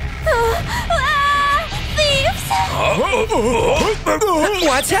 Thieves!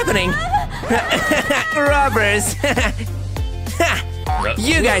 What's happening? Robbers.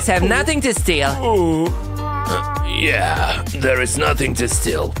 You guys have nothing to steal. Yeah, there is nothing to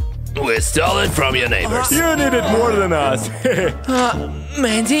steal. We stole it from your neighbors. You need it more than us.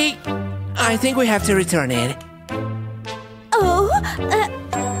 Mandy, I think we have to return it. Oh.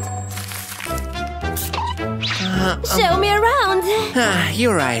 Show me around.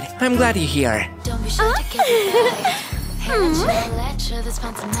 You're right. I'm glad you're here. Don't be sure to get it. Hey, let's show this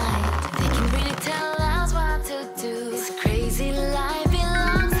fun tonight. They can really tell us what to do. This crazy life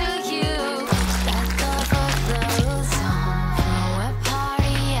belongs to you. Back off of those. Throw a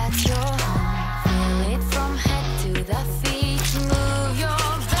party at your home. Feel it from head to the feet. Move your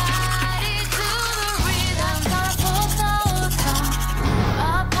body to the rhythm. Back off those.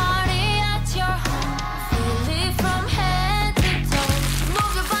 A party at your home. Feel it from head to toe.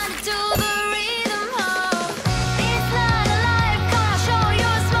 Move your body to the rhythm. It's not a life, come on, show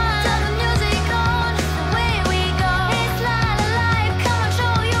your smile. Turn the music on, away we go. It's not a life, come on,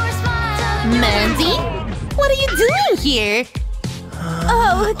 show your smile. Mandy? What are you doing here?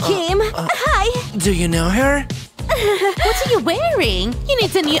 Oh, Kim. Hi. Do you know her? What are you wearing? You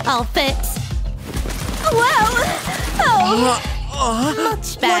need a new outfit. Whoa. Oh.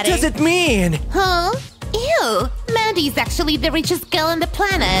 Much better. What does it mean? Huh? Ew. Mandy is actually the richest girl on the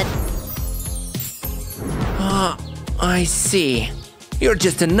planet. I see. You're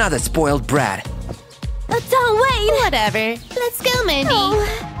just another spoiled brat. Don't wait. Whatever. Let's go, Mandy. Oh.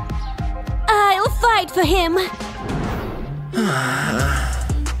 I'll fight for him.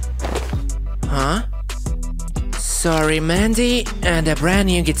 Huh? Sorry, Mandy, and a brand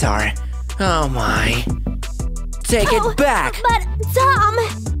new guitar. Oh my. Take it back! But, Tom!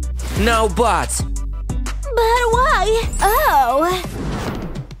 No buts! But why? Oh!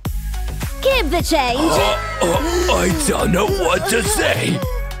 Keep the change. I don't know what to say.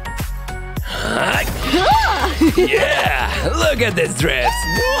 Yeah, look at this dress.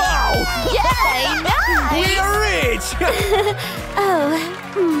 Wow! Yay, nice! We are rich!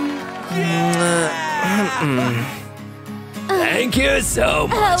 Thank you so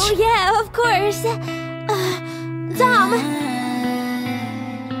much. Oh, yeah, of course. Tom!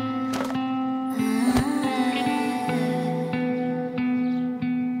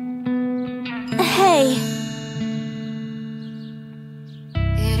 Hey.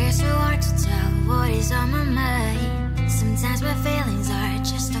 It is so hard to tell what is on my mind. Sometimes my feelings are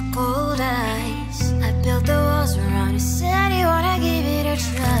just a cold ice. I built the walls around you, said you wanna give it a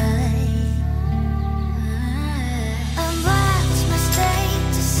try. I'm watched mistake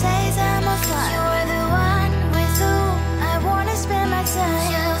to say that I'm a fly. You're the one with whom I wanna spend my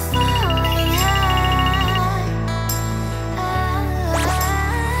time. You're falling high.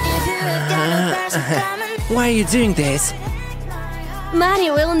 If you have got a person coming. Why are you doing this? Money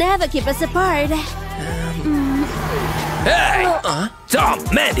will never keep us apart. Hey! Tom,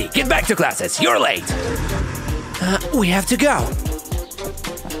 Mandy, get back to classes. You're late. We have to go.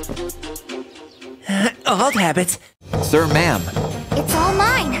 Old habits. Sir, ma'am. It's all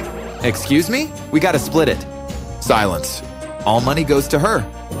mine. Excuse me? We gotta split it. Silence. All money goes to her.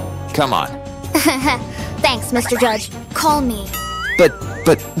 Come on. Thanks, Mr. Judge. Call me. But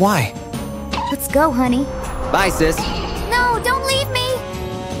why? Let's go, honey. Bye, sis. No, don't leave me.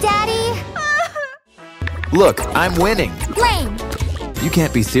 Daddy. Look, I'm winning. Lame. You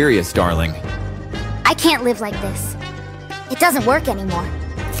can't be serious, darling. I can't live like this. It doesn't work anymore.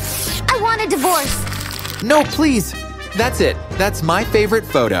 I want a divorce. No, please. That's it. That's my favorite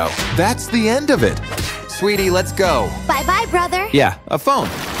photo. That's the end of it. Sweetie, let's go. Bye-bye, brother. Yeah, a phone.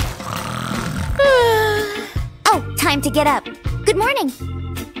 Oh, time to get up. Good morning.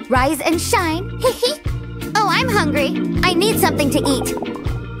 Rise and shine. Oh, I'm hungry. I need something to eat.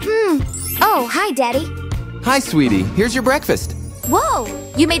 Oh, hi, Daddy. Hi, sweetie. Here's your breakfast. Whoa,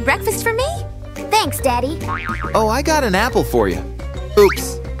 you made breakfast for me? Thanks, Daddy. Oh, I got an apple for you.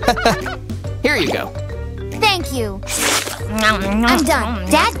 Oops. Here you go. Thank you. I'm done.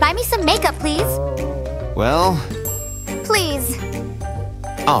 Dad, buy me some makeup, please. Well, Please.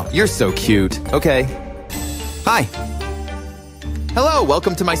 oh, you're so cute. Okay. Hi. Hello,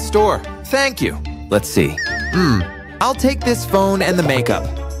 welcome to my store. Thank you. Let's see. I'll take this phone and the makeup.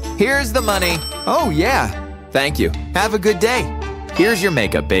 Here's the money. Oh, yeah. Thank you. Have a good day. Here's your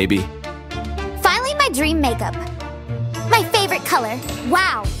makeup, baby. Finally, my dream makeup. My favorite color.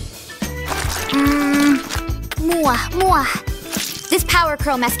 Wow. Mwah. This Power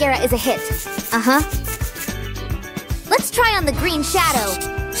Curl mascara is a hit. Let's try on the green shadow.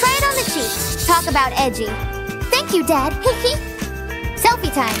 Try it on the cheek. Talk about edgy. Thank you, Dad.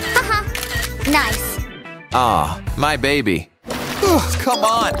 Selfie time. Haha. Nice. Ah, my baby. Ugh, come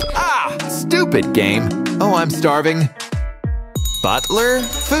on. Ah, stupid game. Oh, I'm starving. Butler,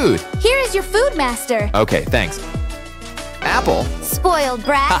 food. Here is your food, master. Okay, thanks. Apple. Spoiled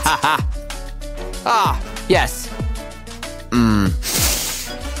brat. Ah, yes.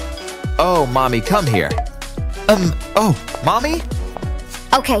 Oh, mommy, come here. Oh, mommy?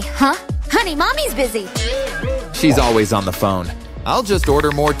 Okay, huh? Honey, mommy's busy. She's always on the phone. I'll just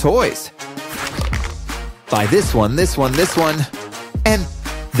order more toys. Buy this one, this one, this one, and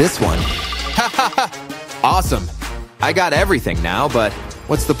this one. Ha ha ha! Awesome. I got everything now, but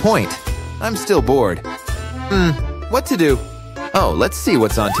what's the point? I'm still bored. What to do? Oh, let's see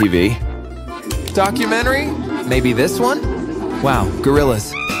what's on TV. Documentary? Maybe this one? Wow,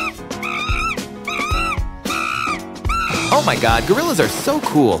 gorillas. Oh my god, gorillas are so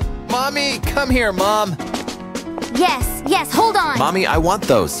cool. Mommy, come here, Mom. Yes, hold on. Mommy, I want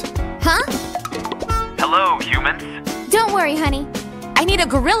those. Huh? Hello, humans. Don't worry, honey. I need a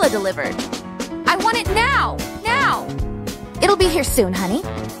gorilla delivered. I want it now. It'll be here soon, honey.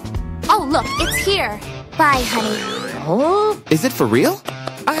 Oh, look, it's here. Bye, honey. Is it for real?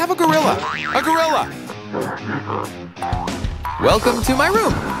 I have a gorilla. A gorilla. Welcome to my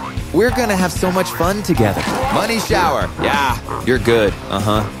room. We're gonna have so much fun together. Money shower. Yeah, you're good.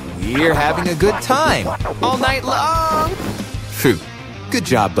 Uh-huh. We're having a good time. All night long. Phew. Good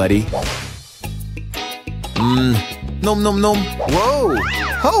job, buddy. Nom nom nom. Whoa.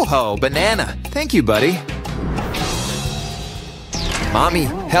 Ho ho, banana. Thank you, buddy. Mommy,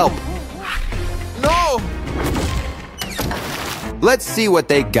 help. No! Let's see what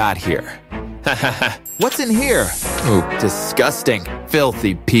they got here. What's in here? Oh, disgusting.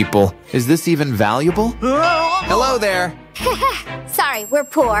 Filthy people. Is this even valuable? Hello there. Sorry, we're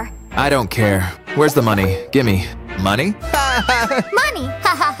poor. I don't care. Where's the money? Gimme. Money? Money!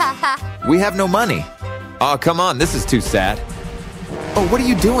 Ha ha ha ha! We have no money. Oh, come on. This is too sad. Oh, what are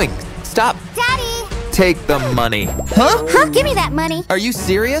you doing? Stop. Daddy! Take the money. Huh? Huh? Give me that money. Are you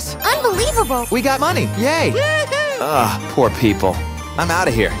serious? Unbelievable. We got money. Yay. Ugh, poor people. I'm out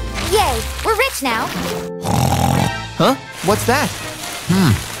of here. Yay, we're rich now. Huh? What's that?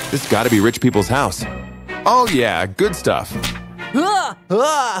 This gotta be rich people's house. Oh yeah, good stuff.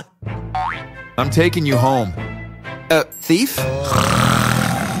 I'm taking you home. Thief?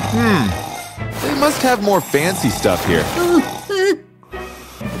 They must have more fancy stuff here.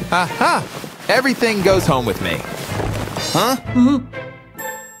 Aha! Everything goes home with me. Huh?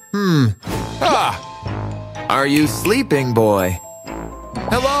 Ah! Are you sleeping, boy?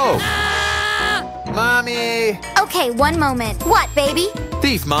 Hello! Mommy! Okay, one moment. What, baby?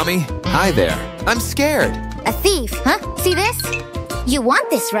 Thief, Mommy. Hi there. I'm scared. A thief, huh? See this? You want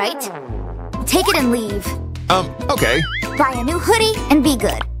this, right? Take it and leave. Okay. Buy a new hoodie and be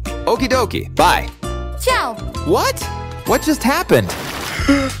good. Okie dokie. Bye. Ciao. What? What just happened?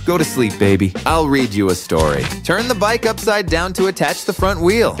 Go to sleep, baby. I'll read you a story. Turn the bike upside down to attach the front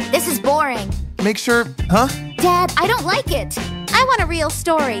wheel. This is boring. Make sure, huh? Dad, I don't like it. I want a real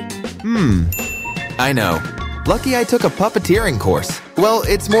story. I know. Lucky I took a puppeteering course. Well,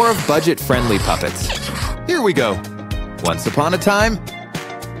 it's more of budget-friendly puppets. Here we go. Once upon a time,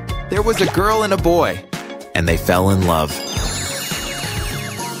 there was a girl and a boy, and they fell in love.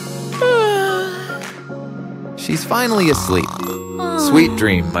 She's finally asleep. Sweet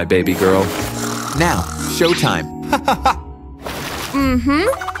dream, my baby girl. Now, showtime.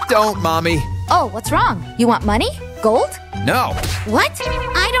 Don't, Mommy. Oh, what's wrong? You want money? Gold? No. What?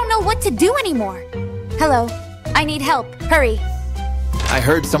 I don't know what to do anymore. Hello. I need help. Hurry. I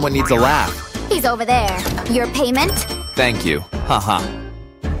heard someone needs a laugh. He's over there. Your payment? Thank you. Haha.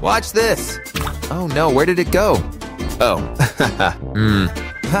 Watch this. Oh no, where did it go? Oh. Ha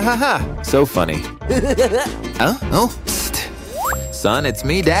ha ha. So funny. Huh? Oh. Psst. Son, it's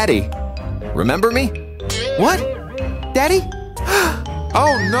me, Daddy. Remember me? What? Daddy?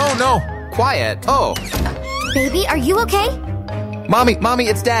 Oh, no. Quiet. Oh. Baby, are you okay? Mommy,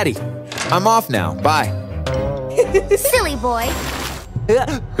 it's Daddy. I'm off now. Bye. Silly boy.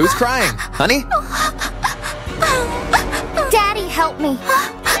 Who's crying? Honey? Daddy, help me.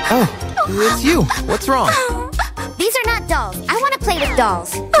 Oh, it's you. What's wrong? These are not dolls. I want to play with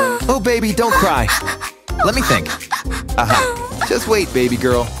dolls. Oh, baby, don't cry. Let me think. Just wait, baby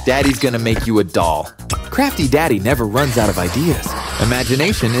girl. Daddy's gonna make you a doll. Crafty Daddy never runs out of ideas.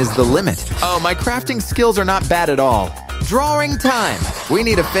 Imagination is the limit. Oh, my crafting skills are not bad at all. Drawing time. We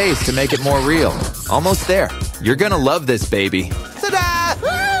need a face to make it more real. Almost there. You're gonna love this, baby. Ta-da!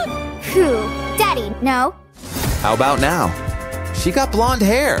 Phew. Daddy, no. How about now? She got blonde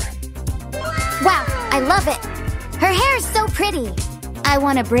hair. Wow, I love it. Her hair is so pretty. I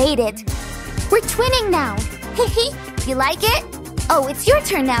want to braid it. We're twinning now. You like it? Oh, it's your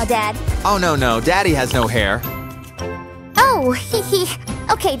turn now, Dad. Oh, no. Daddy has no hair. Oh,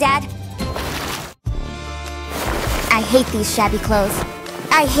 Okay, Dad. I hate these shabby clothes.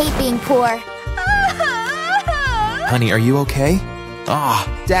 I hate being poor. Honey, are you okay?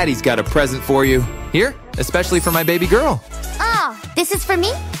 Daddy's got a present for you. Here, especially for my baby girl. This is for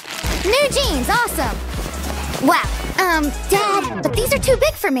me? New jeans, awesome. Wow, Dad, but these are too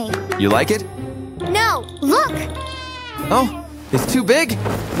big for me. You like it? No, look. Oh, it's too big?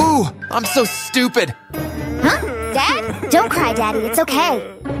 Ooh, I'm so stupid. Huh? Dad? Don't cry, Daddy, it's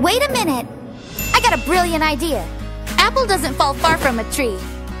okay. Wait a minute. I got a brilliant idea. Apple doesn't fall far from a tree.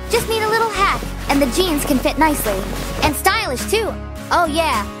 Just need a little hat, and the jeans can fit nicely. And stylish, too. Oh,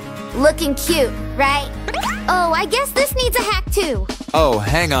 yeah. Looking cute, right? Oh, I guess this needs a hack, too. Oh,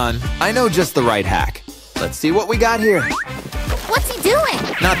 hang on. I know just the right hack. Let's see what we got here. What's he doing?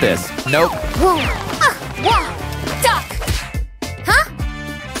 Not this. Nope. Whoa. Duck. Huh?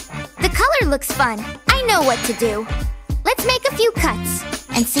 The color looks fun. I know what to do. Let's make a few cuts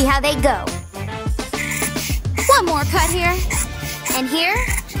and see how they go. One more cut here. and here,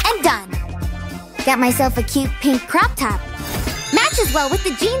 and done. Got myself a cute pink crop top. Matches well with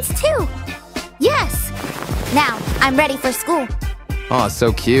the jeans, too. Yes. Now, I'm ready for school. Oh,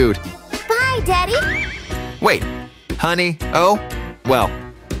 so cute. Bye, Daddy. Wait, honey, oh, well.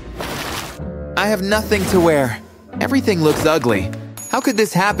 I have nothing to wear. Everything looks ugly. How could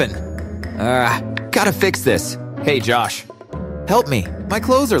this happen? Gotta fix this. Hey, Josh. Help me, my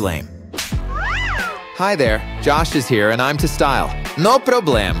clothes are lame. Hi there, Josh is here and I'm to style. No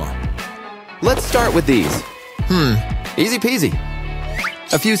problemo. Let's start with these. Easy peasy.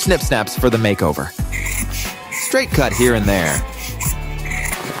 A few snip snaps for the makeover. Straight cut here and there.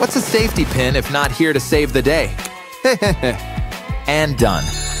 What's a safety pin if not here to save the day? And done.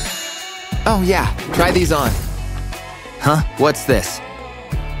 Oh yeah, try these on. Huh? What's this?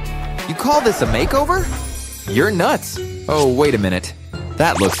 You call this a makeover? You're nuts. Oh, wait a minute.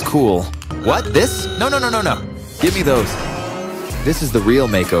 That looks cool. What? This? No. Give me those. This is the real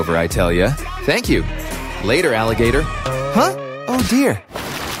makeover, I tell ya. Thank you. Later, alligator. Huh? Oh dear.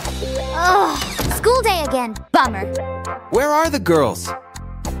 Ugh, school day again. Bummer. Where are the girls?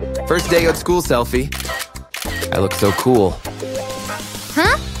 First day at school selfie. I look so cool.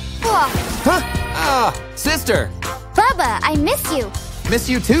 Huh? Oh. Huh? Ah, sister. Bubba, I miss you. Miss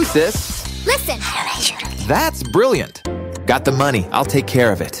you too, sis. Listen. That's brilliant. Got the money. I'll take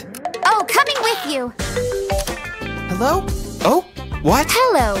care of it. Oh, coming with you. Hello? Oh, what?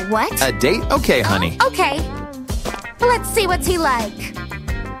 Hello, what? A date? Okay, honey. Okay. Let's see what's he like.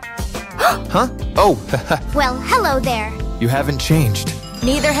 Huh? Oh, Well, hello there. you haven't changed.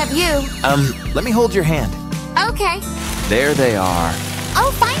 Neither have you. Let me hold your hand. Okay. There they are.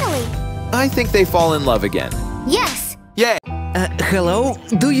 Oh, finally. I think they fall in love again. Yes. Yay! Hello,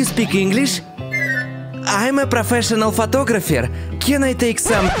 do you speak English? I'm a professional photographer. Can I take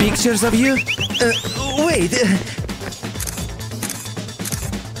some pictures of you? Wait.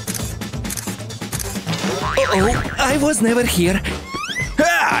 Oh, I was never here.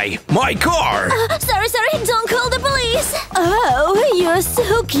 Hey, my car! Sorry, don't call the police. Oh, you're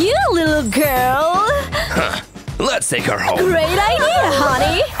so cute, little girl. Huh. Let's take her home. Great idea,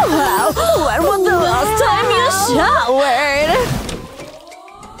 honey. Wow, when was the last time you showered?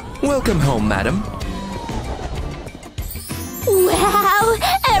 Welcome home, madam. Wow,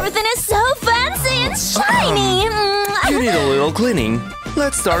 everything is so fancy and shiny. You need a little cleaning.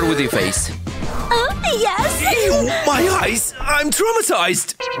 Let's start with your face. Yes. Ew, my eyes! I'm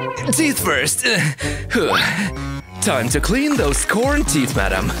traumatized! Teeth first. Time to clean those corn teeth,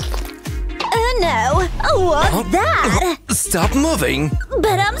 madam. No. What's that? Stop moving.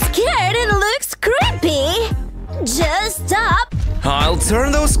 But I'm scared. It looks creepy. Just stop. I'll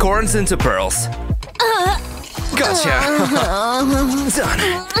turn those corns into pearls. Gotcha. Done.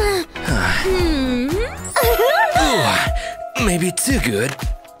 Ooh, maybe too good.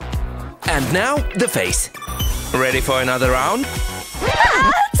 And now, the face. Ready for another round?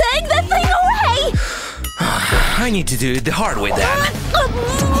 Take that thing away! I need to do it the hard way then.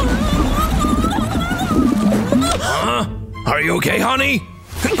 Huh? Are you okay, honey?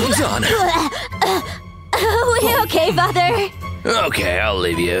 Done. We okay, father? Okay, I'll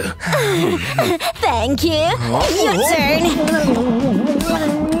leave you. Thank you. Your turn.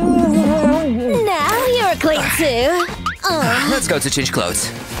 Now you're clean too. Let's go to change clothes.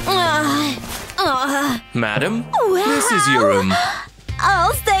 Madam, Wow. this is your room.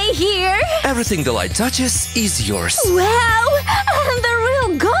 I'll stay here. Everything the light touches is yours. Wow, and the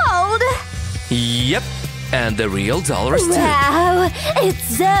real gold. Yep, and the real dollars too. Wow, it's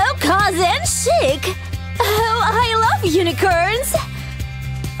so cozy and chic. Oh, I love unicorns.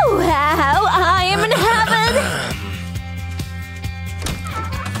 Wow, I am in heaven.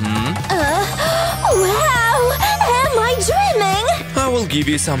 Wow, am I dreaming? I will give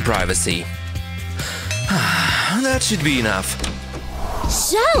you some privacy. That should be enough.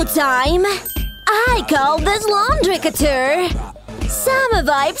 Showtime! I call this laundry couture. Summer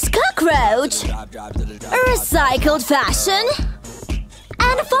vibes cockroach. Recycled fashion.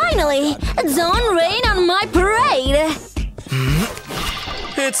 And finally, don't rain on my parade.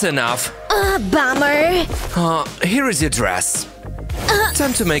 It's enough. Bummer. Here is your dress.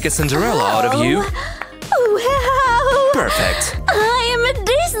 Time to make a Cinderella out of you. Wow! Perfect. I am a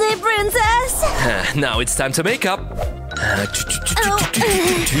Disney princess. Now it's time to make up.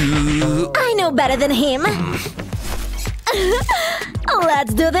 I know better than him.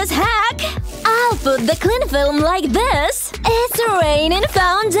 Let's do this hack. I'll put the clean film like this. It's a raining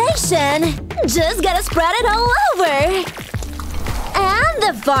foundation. Just gotta spread it all over. And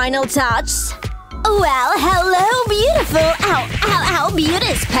the final touch. Well, hello, beautiful. Ow,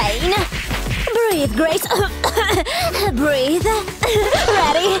 beauty's pain. Breathe, Grace. Breathe.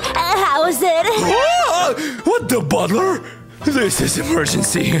 Ready? How was it? What the butler? This is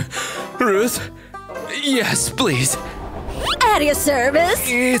emergency. Ruth? Yes, please. At your service.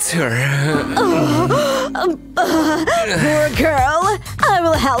 It's her. Poor girl. I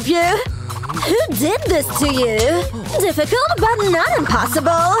will help you. Who did this to you? Difficult, but not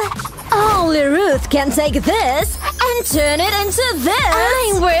impossible. Only Ruth can take this and turn it into this.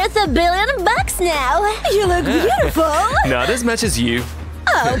 I'm worth $1 billion now. You look beautiful. Not as much as you.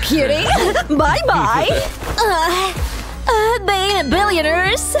 Oh, cutie. Bye-bye. Being a billionaire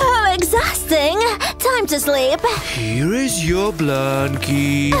is so exhausting. Time to sleep. Here is your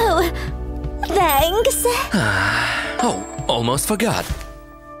blankie. Oh, thanks. Oh, almost forgot.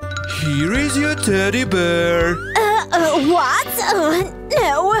 Here is your teddy bear. What?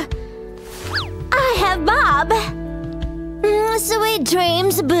 No. I have Bob. Sweet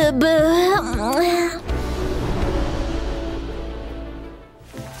dreams, boo-boo.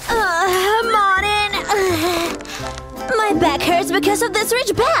 Morning. My back hurts because of this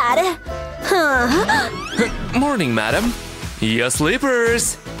rich bed. Morning, madam. Your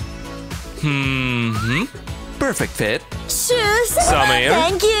slippers. Perfect fit. Shoes. Some air.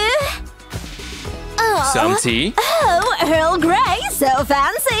 Thank you. Oh. Some tea. Oh, Earl Grey. So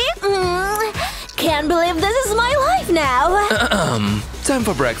fancy. Can't believe this is my life now. Time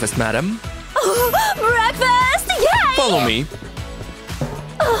for breakfast, madam. Breakfast! Yay! Follow me.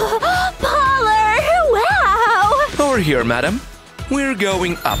 Parlor! Wow! Over here, madam. We're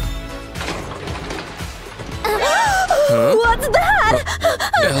going up. What's that?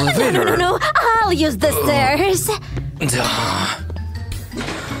 Elevator. No. I'll use the stairs.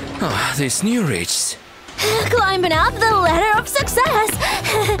 This new reach. Climbing up the ladder of success.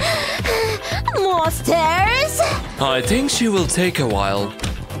 More stairs. I think she will take a while.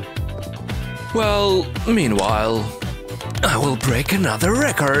 Well, meanwhile, I will break another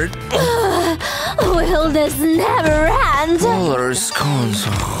record. Will this never end? Waller's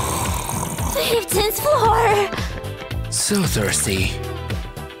console. 15th floor. So thirsty.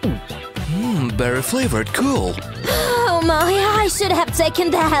 Berry flavored, cool. Oh my, I should have taken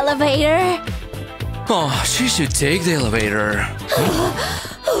the elevator. Oh, she should take the elevator.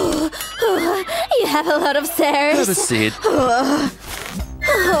 You have a lot of stairs. Have a seat.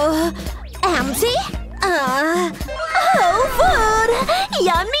 Empty? Oh, food!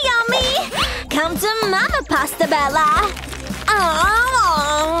 Yummy, yummy! Come to Mama Pasta Bella.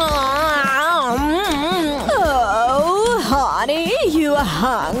 Oh, honey, you are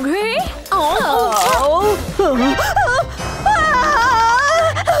hungry? Oh.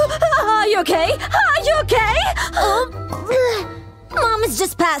 Are you okay? Are you okay? Mom, it's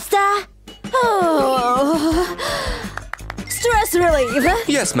just pasta. Oh. Stress relief.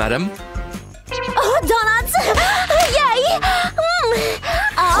 Yes, madam. Oh, donuts! Yay!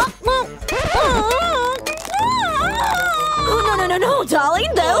 Oh, no,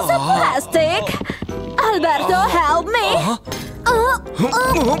 darling, those are plastic. Alberto, help me.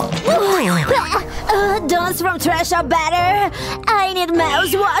 Donuts from trash are better. I need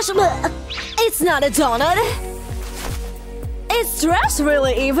mouthwash. It's not a donut. It's stress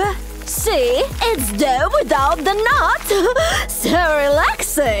relief. See, it's dough without the nut. So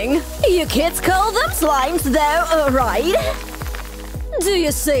relaxing. You kids call them slimes though, right? Do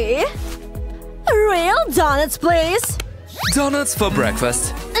you see? Real donuts, please. Donuts for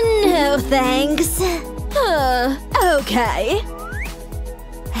breakfast. No, thanks. Okay.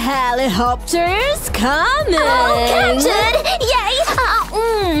 Helicopters coming. Oh, captured! Yay!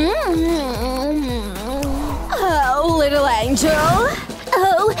 Oh, little angel.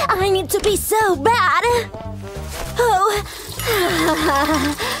 Oh, I need to be so bad.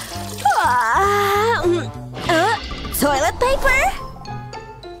 Toilet paper?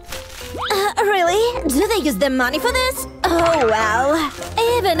 Really? Do they use the money for this? Oh, well.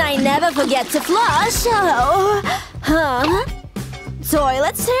 Even I never forget to flush. Oh.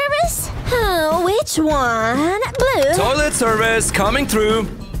 Toilet service? Oh, which one? Blue? Toilet service coming through.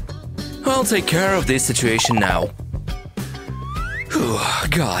 I'll take care of this situation now.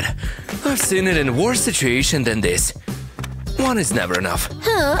 God, I've seen it in a worse situation than this. One is never enough.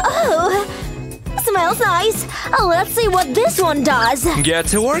 Oh, smells nice. Let's see what this one does. Get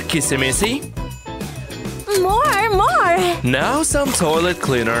to work, kissy missy. More. Now some toilet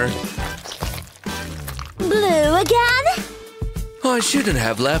cleaner. Blue again? I shouldn't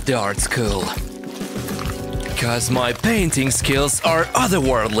have left the art school. Because my painting skills are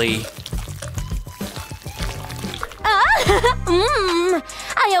otherworldly.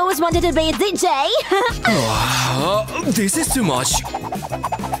 I always wanted to be a DJ. This is too much.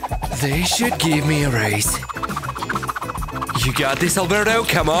 They should give me a raise. You got this, Alberto,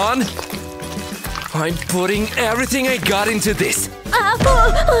 come on! I'm putting everything I got into this.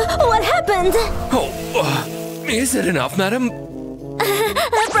 What happened? Oh, is it enough, madam?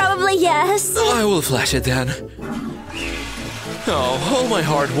 Probably yes. I will flash it then. Oh, all my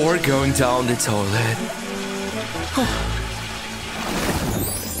hard work going down the toilet.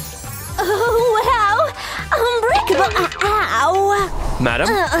 Oh, wow! Unbreakable! Ow! Madam,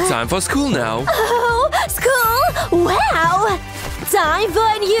 time for school now. Oh, school! Wow! Time for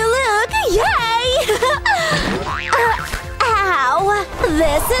a new look! Yay! Ow!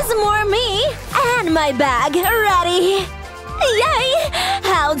 This is more me and my bag ready. Yay!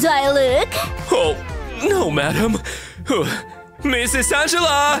 How do I look? Oh, no, madam. Mrs.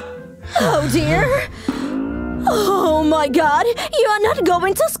 Angela! Oh dear! Oh my god! You are not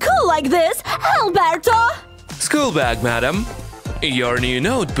going to school like this, Alberto! School bag, madam. Your new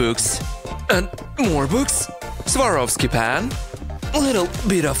notebooks. And more books. Swarovski pen. Little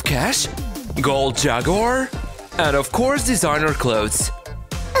bit of cash. Gold Jaguar. And of course, designer clothes.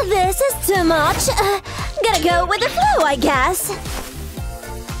 This is too much. Gotta go with the flow, I guess.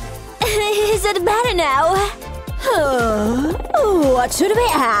 Is it better now? What should we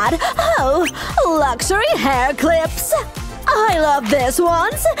add? Oh, luxury hair clips. I love these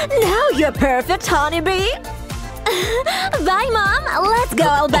ones. Now you're perfect, honeybee. Bye, Mom. Let's go,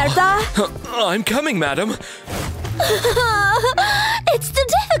 Alberto. I'm coming, madam. It's too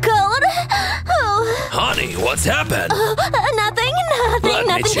difficult. Oh. Honey, what's happened? Nothing. Let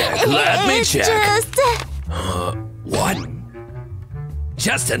me check. Just... What?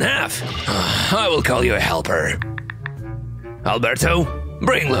 Just an F. I will call you a helper. Alberto,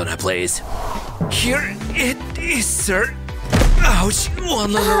 bring Luna, please. Here it is, sir. Ouch!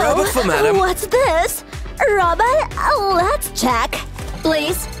 One little robot for madam. What's this? Robot? Let's check.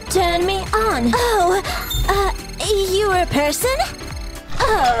 Please turn me on. Oh, you're a person?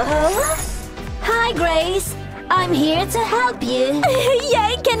 Oh. Hi, Grace. I'm here to help you.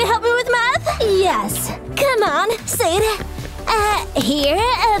 Yay, can you help me with math? Yes. Come on, sit. Here,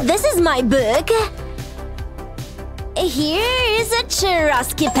 this is my book. Here is a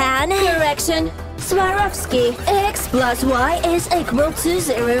Swarovski pen. Correction. Swarovski. X plus Y is equal to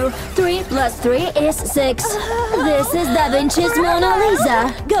 0. 3 plus 3 is 6. This is Da Vinci's Mona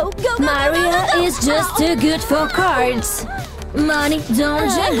Lisa. Go. Maria is just too good for cards. Money don't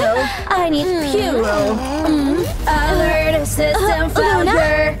jingle. I need Puro. Alert, system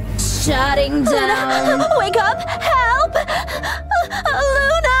failure. Shutting down. Wake up! Help!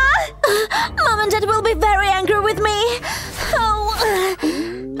 Luna! Mom and Dad will be very angry with me. Oh,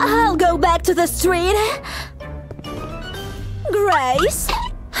 I'll go back to the street. Grace?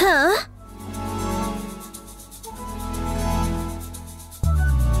 Huh?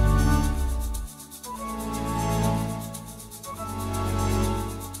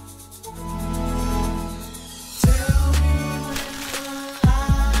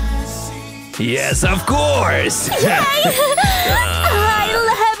 Yes, of course! I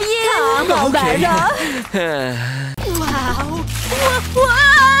love you! Come, Alberto! Wow!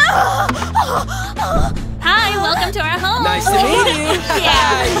 Hi, welcome to our home! Nice to meet you!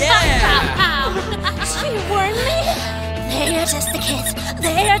 She warned me! They are just the kids!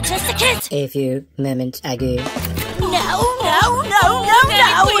 They are just the kids! A few moments ago. No!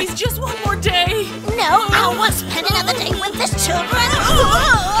 Daddy, please, just one more day! No, I won't spend another day with these children!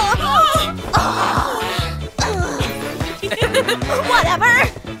 Whatever!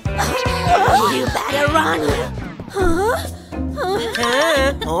 You better run!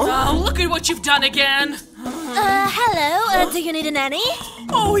 Oh, look at what you've done again! Hello, do you need a nanny?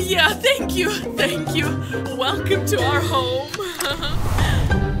 Oh yeah, thank you! Welcome to our home!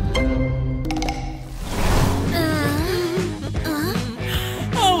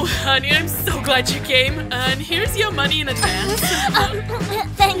 Oh, honey, I'm so glad you came. And here's your money in advance.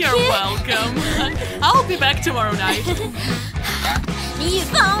 Thank you. You're welcome. I'll be back tomorrow night. New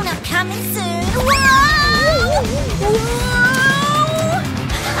phone, I'm coming soon. Whoa!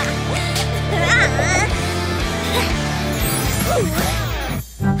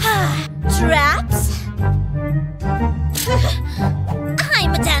 Traps?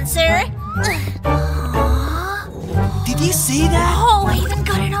 I'm a dancer. Did you see that? Oh, I even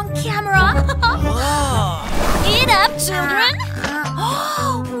got it on camera. Eat up, children.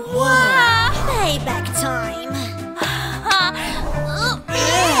 Wow. Payback time.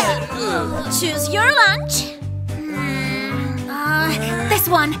 Choose your lunch. This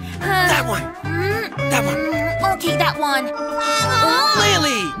one. That one. That one. Okay, that one.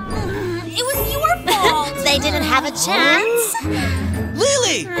 Lily! It was your fault. They didn't have a chance. Lily!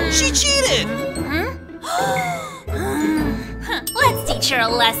 Hey, she cheated! Let's teach her a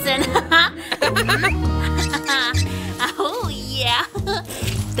lesson. Oh, yeah.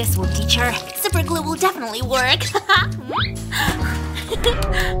 This will teach her. Super glue will definitely work.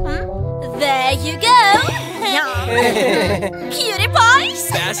 There you go. Cutie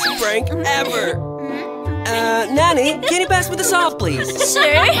pies. Best prank ever. Nanny, can you pass me the salt, please?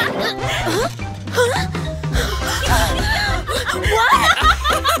 Sure. What?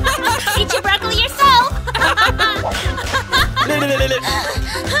 Eat your broccoli yourself.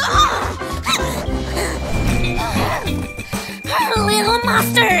 Little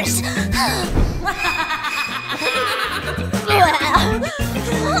monsters.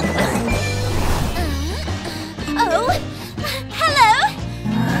 Oh, hello.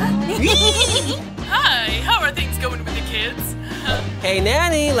 Hi, how are things going with the kids? Hey,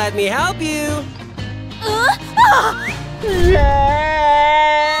 Nanny, let me help you.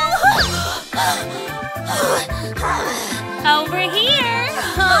 Over here.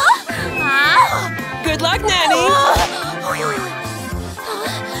 Good luck, Nanny.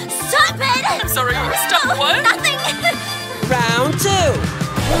 Stop it! I'm sorry, stop what? Nothing. Round 2.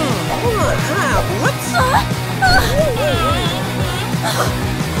 Whoops.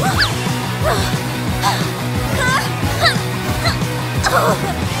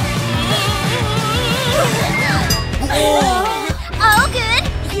 Oh, good.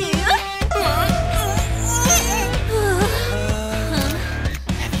 You?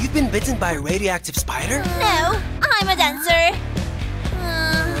 Have you been bitten by a radioactive spider? No, I'm a dancer.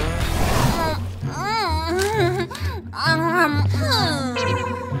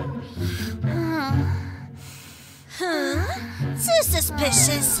 Too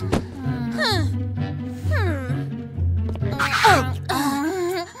suspicious.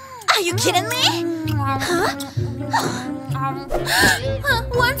 Are you kidding me?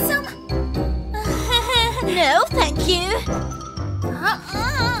 Want some? No, thank you.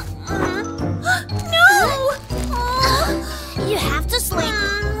 No! You have to sleep.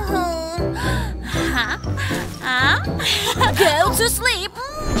 Go to sleep.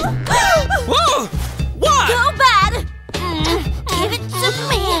 Whoa! What? Go bad. Give it to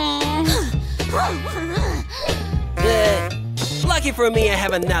me. Lucky for me, I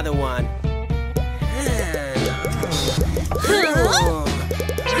have another one.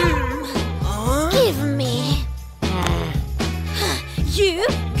 Give me. You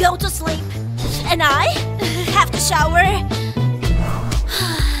go to sleep, and I have to shower.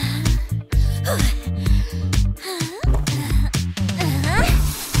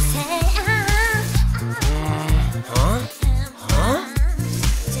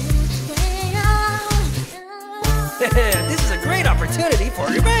 This is a great opportunity for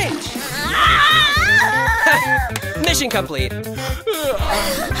revenge. Mission complete.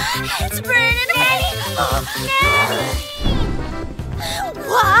 It's burning me.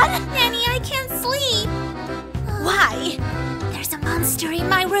 What? Nanny, I can't sleep. Why? There's a monster in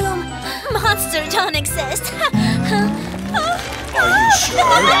my room. Monsters don't exist. Are you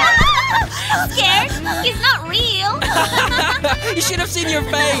sure? Scared? He's not real. You should have seen your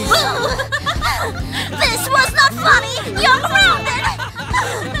face. This was not funny. You're grounded.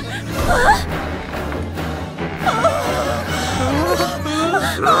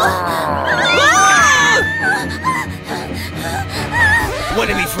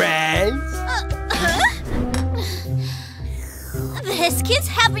 Wanna be friends? These kids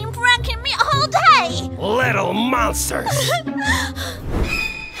have been pranking me all day. Little monsters.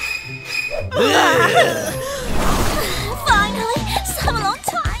 Finally, some long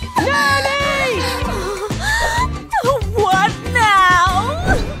time. Nanny! What now?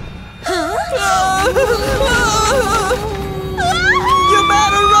 You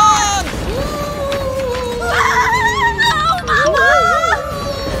better run! No, Mama!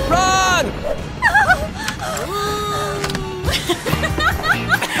 Run!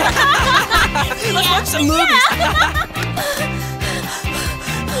 Let's watch some movies.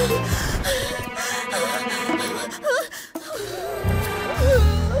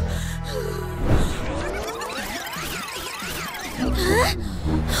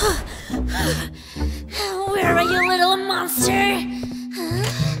 Where are you, little monster?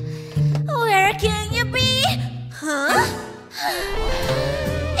 Where can you be? Huh?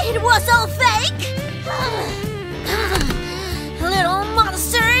 It was all fake? Little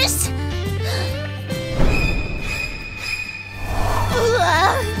monsters?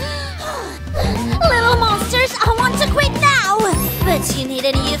 Little monsters, I want to quit now! But you need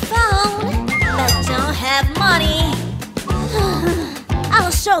a new phone, but don't have money.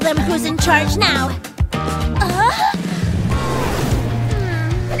 I'll show them who's in charge now.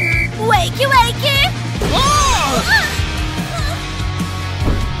 Wakey, wakey!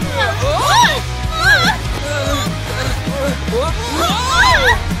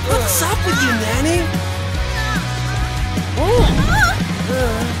 What's up with you, Nanny?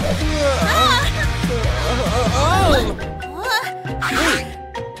 Hey,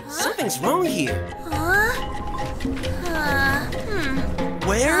 something's wrong here.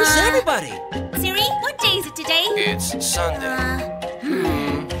 Where's everybody? Siri, what day is it today? It's Sunday.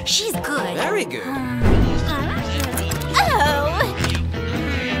 She's good. Very good. Oh!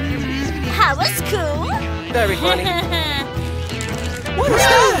 How was school? Very funny. What is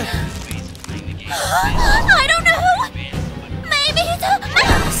that? I don't know! Maybe it's a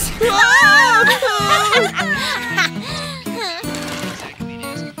mouse!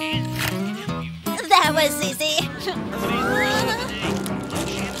 That was easy.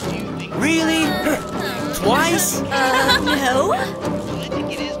 Really? Twice? No.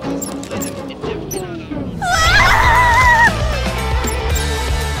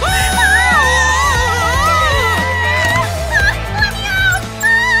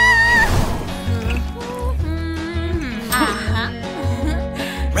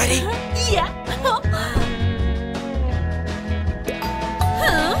 Ready? Yeah.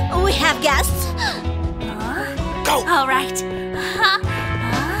 We have guests. Go. All right.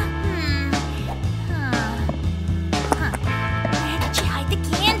 Where did she hide the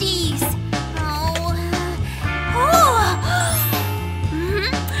candies?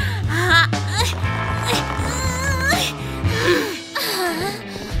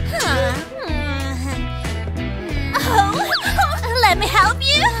 Let me help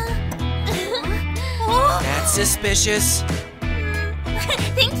you. That's suspicious.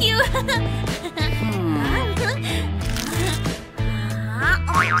 Thank you.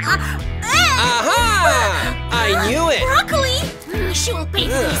 Aha! I knew it. Broccoli. She will pay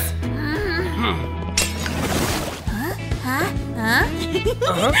for this.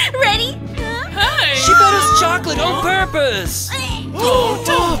 Ready? She fed us chocolate on purpose. Oh,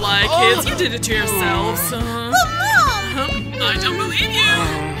 don't lie, kids. You did it to yourselves. I don't believe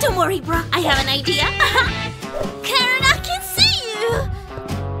you. Don't worry, Brock. I have an idea. Karen, I can see you.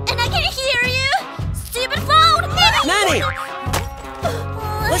 And I can hear you. Stupid phone. Nanny!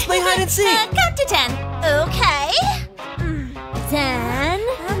 Let's play hide and seek. Count to 10. Okay. 10,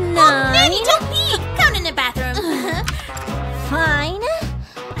 9. Oh, Nanny, don't peek. Count in the bathroom. Fine.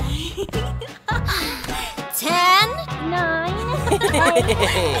 10, 9, 8, 7,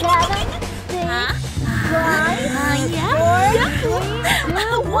 6, 5, 4,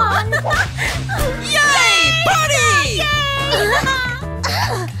 3, 1. Yay! Party! Yeah.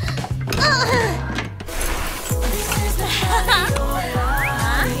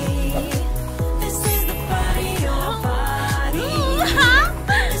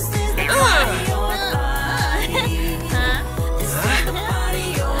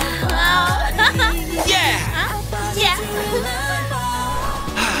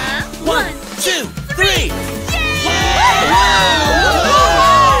 1, 2, 3.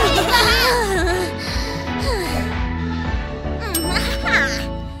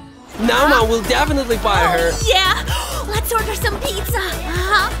 Now Mom will definitely buy her. Yeah. Let's order some pizza.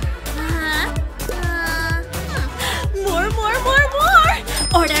 More.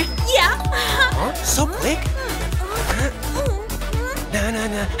 Order. Yeah. Huh? So quick? Na.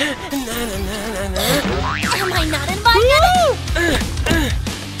 Am I not invited?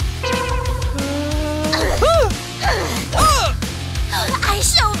 I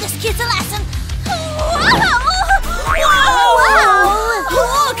showed this kid a lesson. Wow!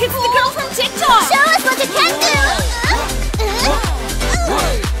 Look, it's the girl from TikTok. Show us what you can do.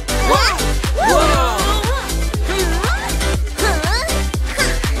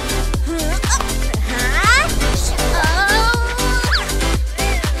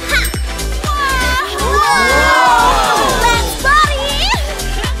 Let's party!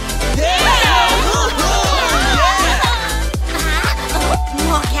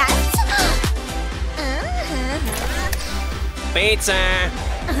 More cats. Pizza.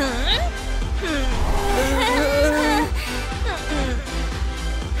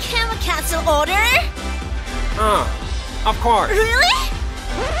 Can we cancel order? Of course. Really?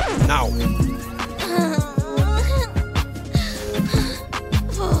 No.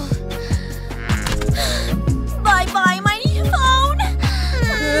 Bye-bye, my new phone.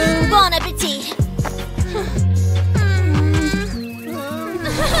 Bon appetit.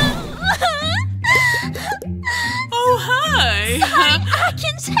 Oh, hi. Sorry, I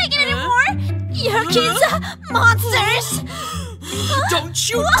can't take it anymore. Your kids are monsters. Don't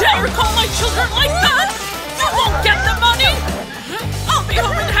you dare call my children like that! You won't get the money! I'll be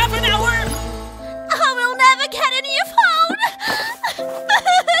home in half an hour!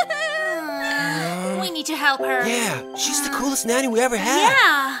 help her. Yeah, she's the coolest nanny we ever had.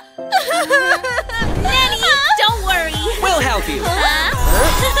 Yeah. Nanny, don't worry. We'll help you.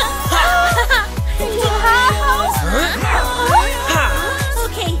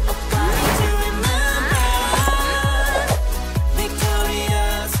 Okay.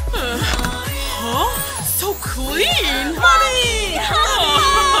 So clean! Mommy!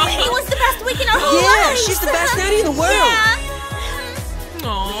 It was the best week in our whole lives! Yeah, she's the best nanny in the world! Yeah.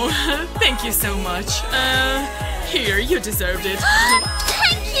 Oh, thank you so much. Here, you deserved it.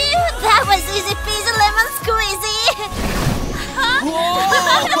 Thank you! That was easy peasy lemon squeezy! Whoa!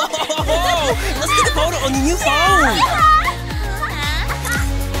 Let's get the photo on the new phone!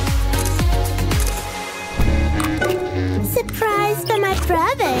 Surprise for my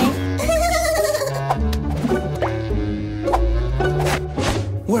brother.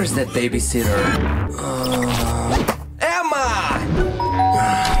 Where's that babysitter? Emma!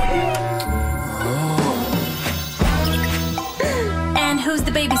 And who's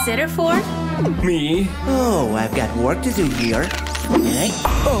the babysitter for? Me? Oh, I've got work to do here.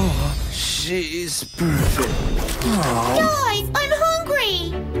 Oh, she's perfect. Oh. Guys, I'm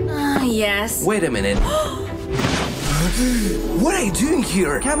hungry. Yes. Wait a minute. What are you doing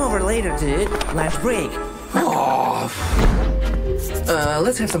here? Come over later, dude. Lunch break. Oh.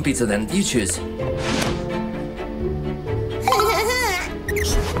 Let's have some pizza then. You choose.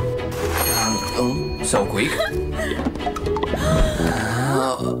 Oh, so quick.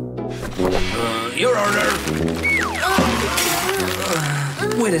 Your order.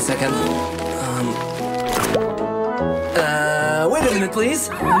 Wait a second. Wait a minute, please.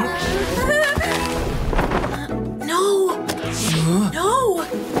 No! No!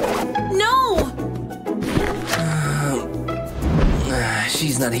 No!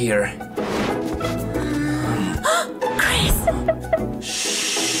 She's not here. Chris!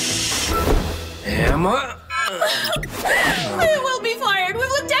 Emma? We will be fired! We've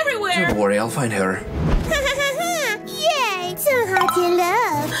looked everywhere! Don't worry, I'll find her. Yay! So hot to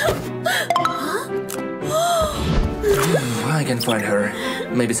love. I can find her.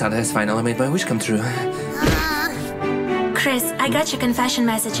 Maybe Santa has finally made my wish come true. Chris, I got your confession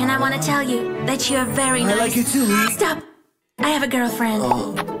message and I want to tell you that you're very nice. I like you too, Lee. Stop! I have a girlfriend.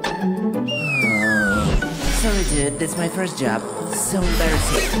 Sorry, dude. That's my first job. So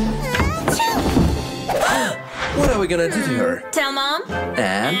embarrassing. What are we gonna do to her? Tell Mom.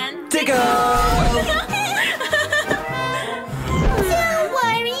 And take off! Don't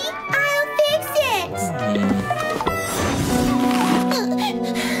worry, I'll fix it.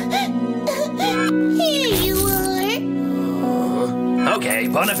 Here you are. Okay,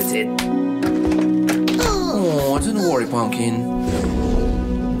 bon appetit. Oh, don't worry, Pumpkin.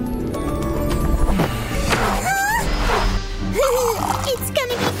 It's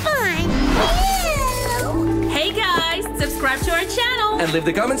gonna be fun. Hey guys, subscribe to our channel. And leave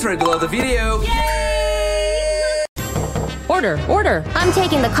the comments right below the video. Yay! Order. I'm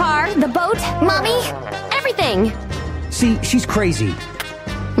taking the car, the boat, mommy, everything. See, she's crazy.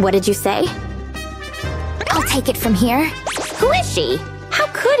 What did you say? I'll take it from here. Who is she? How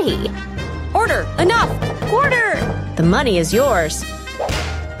could he? Order! Enough! Order! The money is yours.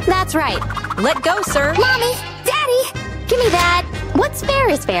 That's right. Let go, sir. Mommy! Daddy! Give me that. What's fair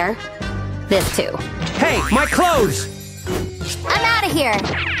is fair. This too. Hey, my clothes! I'm out of here.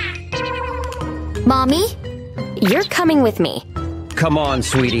 Mommy, you're coming with me. Come on,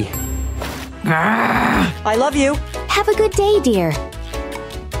 sweetie. I love you. Have a good day, dear.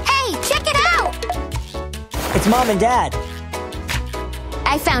 Hey, check it out! It's Mom and Dad.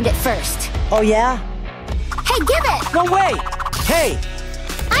 I found it first. Oh, yeah? Hey, give it! No way! Hey!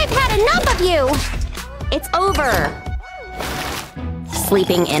 I've had enough of you! It's over.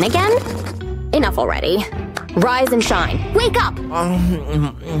 Sleeping in again? Enough already. Rise and shine. Wake up!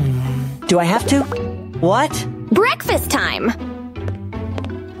 Do I have to? What? Breakfast time!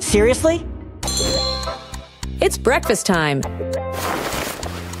 Seriously? It's breakfast time.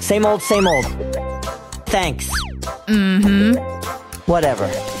 Same old, same old. Thanks. Whatever.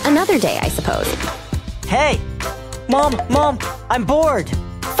 Another day, I suppose. Hey! Mom, I'm bored.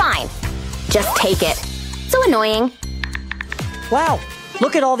 Fine. Just take it. So annoying. Wow,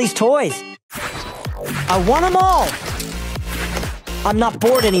 look at all these toys. I want them all. I'm not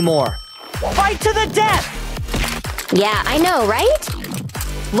bored anymore. Fight to the death! Yeah, I know, right?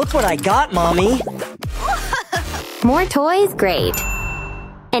 Look what I got, Mommy. More toys? Great.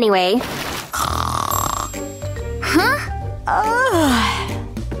 Anyway. Huh?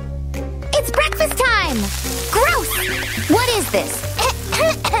 It's breakfast time! Gross! What is this?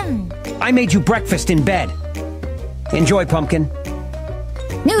 I made you breakfast in bed. Enjoy, Pumpkin.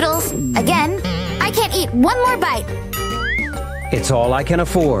 Noodles. Again. I can't eat one more bite. It's all I can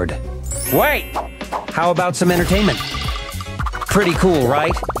afford. Wait! How about some entertainment? Pretty cool,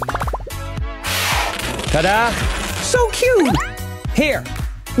 right? Ta-da! So cute! Here!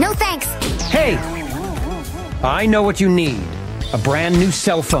 No thanks. Hey! I know what you need. A brand new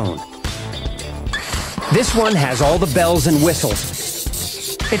cell phone. This one has all the bells and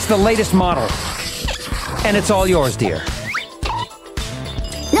whistles. It's the latest model. And it's all yours, dear.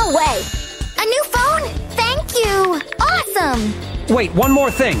 No way. A new phone? Thank you. Awesome. Wait, one more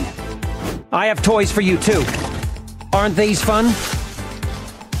thing. I have toys for you, too. Aren't these fun?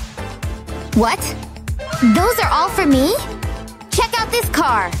 What? Those are all for me? Check out this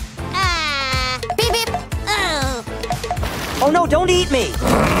car. Beep beep. Oh no, don't eat me!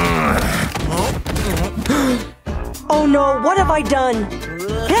 Oh no, what have I done?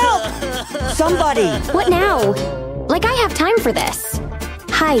 Help! Somebody! What now? Like I have time for this.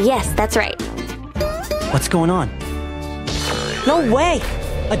 Hi, yes, that's right. What's going on? No way!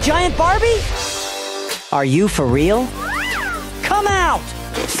 A giant Barbie? Are you for real? Come out!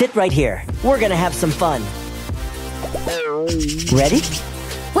 Sit right here. We're gonna have some fun. Ready?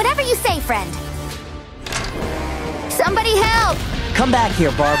 Whatever you say, friend. Somebody help! Come back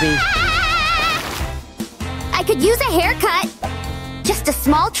here, Barbie. I could use a haircut. Just a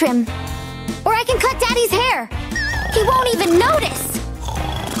small trim. Or I can cut Daddy's hair. He won't even notice.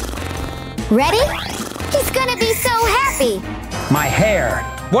 Ready? He's gonna be so happy. My hair!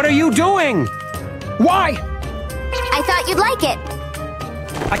 What are you doing? Why? I thought you'd like it.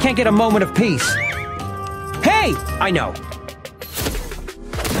 I can't get a moment of peace. Hey! I know.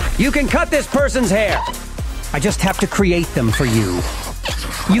 You can cut this person's hair. I just have to create them for you.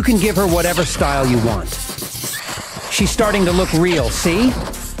 You can give her whatever style you want. She's starting to look real, see?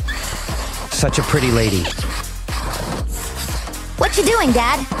 Such a pretty lady. What you doing,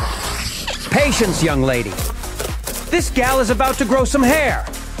 Dad? Patience, young lady. This gal is about to grow some hair.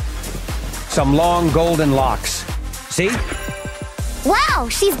 Some long golden locks. See? Wow,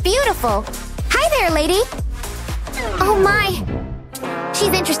 she's beautiful. Hi there, lady. Oh my.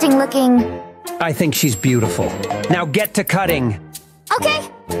 She's interesting looking. I think she's beautiful. Now get to cutting. Okay.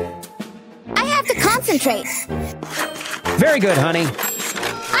 I have to concentrate. Very good, honey.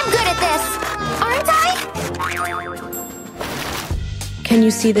 I'm good at this, aren't I? Can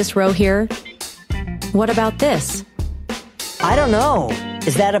you see this row here? What about this? I don't know.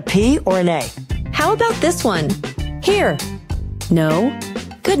 Is that a P or an A? How about this one? Here. No?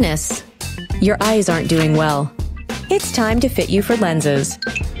 Goodness. Your eyes aren't doing well. It's time to fit you for lenses.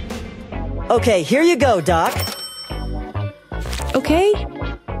 Okay, here you go, Doc. Okay,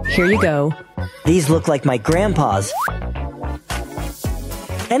 here you go. These look like my grandpa's.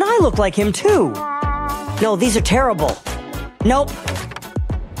 And I look like him too. No, these are terrible. Nope.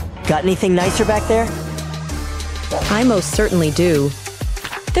 Got anything nicer back there? I most certainly do.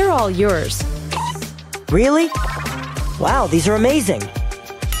 They're all yours. Really? Wow, these are amazing.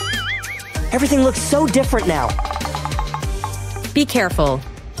 Everything looks so different now. Be careful.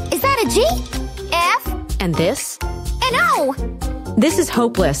 Is that a G? F? And this? An O! This is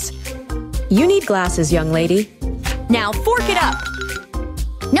hopeless. You need glasses, young lady. Now fork it up!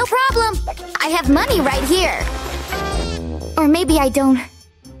 No problem. I have money right here. Or maybe I don't.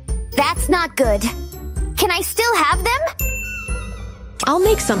 That's not good. Can I still have them? I'll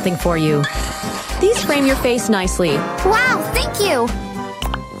make something for you. These frame your face nicely. Wow, thank you!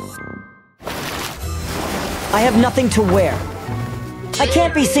 I have nothing to wear. I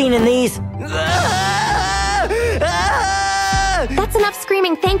can't be seen in these. That's enough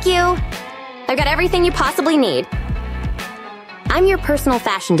screaming, thank you. I've got everything you possibly need. I'm your personal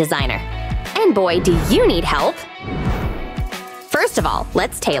fashion designer. And boy, do you need help. First of all,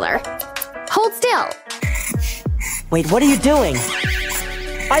 let's tailor. Hold still. Wait, what are you doing?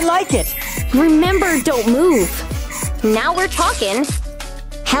 I like it. Remember, don't move. Now we're talking.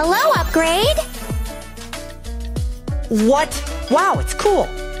 Hello, upgrade. What? Wow, it's cool.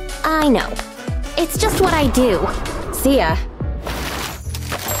 I know. It's just what I do. See ya.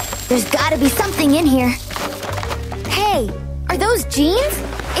 There's gotta be something in here. Hey, are those jeans?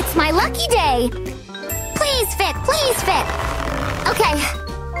 It's my lucky day. Please fit, please fit. Okay.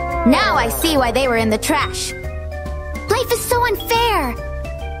 Now I see why they were in the trash. Life is so unfair.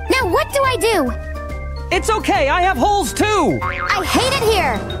 Now what do I do? It's okay, I have holes too! I hate it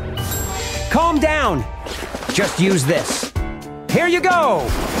here. Calm down. Just use this. Here you go!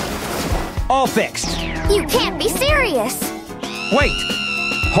 All fixed. You can't be serious. Wait!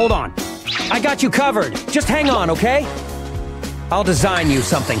 Hold on. I got you covered. Just hang on, okay? I'll design you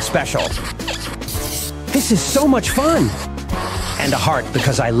something special. This is so much fun! And a heart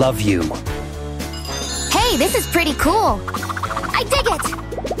because I love you. Hey, this is pretty cool. I dig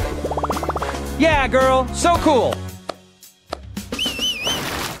it. Yeah, girl, so cool.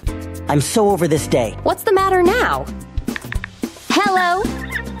 I'm so over this day. What's the matter now? Hello?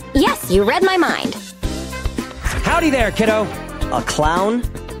 Yes, you read my mind. Howdy there, kiddo. A clown?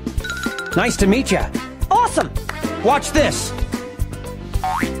 Nice to meet ya. Awesome! Watch this.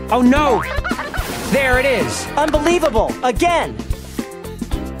 Oh no! There it is. Unbelievable! Again!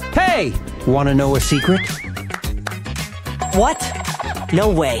 Hey! Wanna know a secret? What? No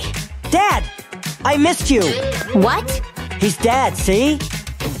way. Dad! I missed you! What? He's Dad, see?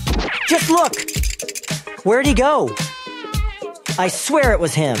 Just look! Where'd he go? I swear it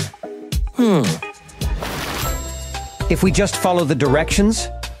was him. If we just follow the directions,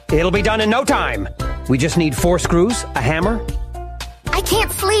 it'll be done in no time. We just need 4 screws, a hammer. I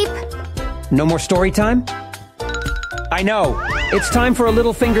can't sleep. No more story time? I know. It's time for a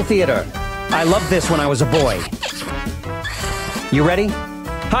little finger theater. I loved this when I was a boy. You ready?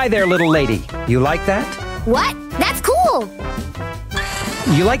 Hi there, little lady. You like that? What? That's cool.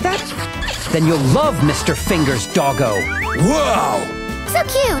 You like that? Then you'll love Mr. Fingers, doggo. Wow! So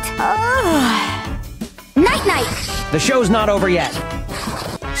cute. Night-night. The show's not over yet.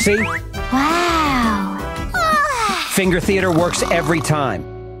 See? Wow. Finger theater works every time.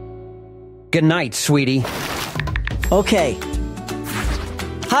 Good night, sweetie. Okay.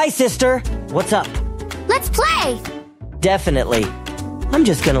 Hi, sister. What's up? Let's play. Definitely. I'm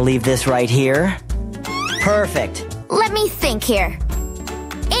just gonna leave this right here. Perfect. Let me think here.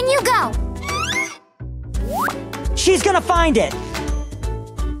 In you go. She's gonna find it.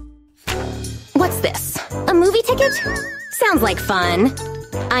 What's this? A movie ticket? Sounds like fun.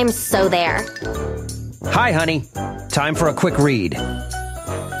 I'm so there. Hi, honey. Time for a quick read.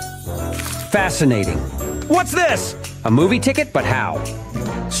 Fascinating. What's this? A movie ticket, but how?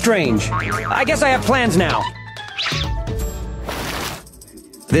 Strange. I guess I have plans now.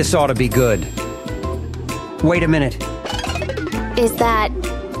 This ought to be good. Wait a minute. Is that...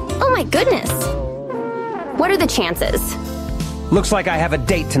 Oh my goodness. What are the chances? Looks like I have a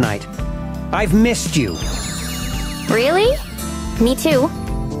date tonight. I've missed you. Really? Me too.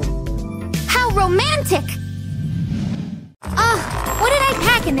 How romantic. What did I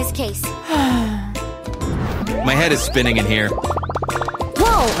pack in this case? My head is spinning in here.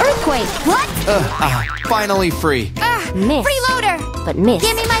 Whoa, earthquake. What? Finally free. Miss. Freeloader. But miss.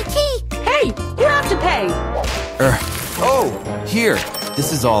 Give me my key. Hey, you have to pay. Oh, here.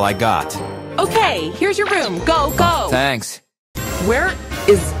 This is all I got. Okay, here's your room. Go, go. Thanks. Where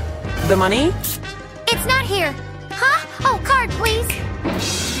is the money? It's not here. Huh? Oh, card, please.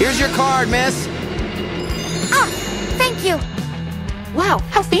 Here's your card, miss. Ah, thank you. Wow,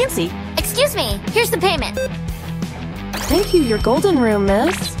 how fancy. Excuse me, here's the payment. Thank you, your golden room,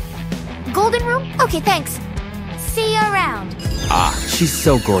 miss. Golden room? Okay, thanks. See you around. She's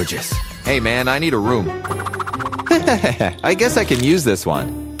so gorgeous. Hey, man, I need a room. I guess I can use this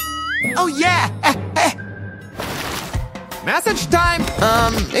one. Oh, yeah! Message time!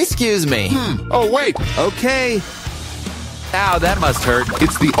 Excuse me. Oh, wait! Okay. Ow, that must hurt.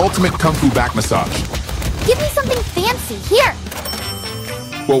 It's the ultimate Kung Fu back massage. Give me something fancy. Here.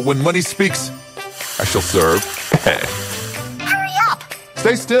 Well, when money speaks, I shall serve. Hurry up!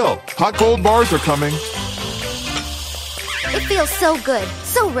 Stay still. Hot gold bars are coming. It feels so good.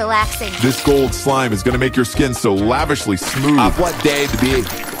 So relaxing. This gold slime is going to make your skin so lavishly smooth. What day to be?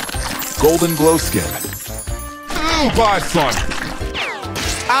 Golden glow skin. Bye, son.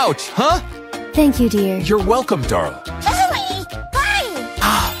 Ouch, huh? Thank you, dear. You're welcome, darling. Zoe!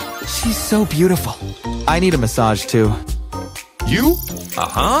 Bye! She's so beautiful. I need a massage, too. You?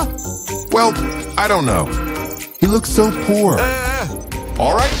 Uh-huh. Well, I don't know. He looks so poor.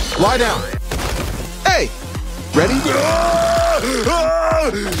 All right, lie down. Hey! Ready?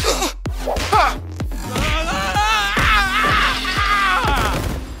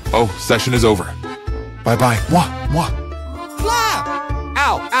 Oh, session is over. Bye-bye. Mwah, mwah. Flap!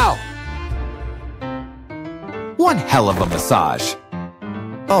 Ow, ow. One hell of a massage.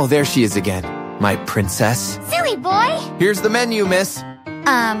 Oh, there she is again. My princess. Silly boy! Here's the menu, miss.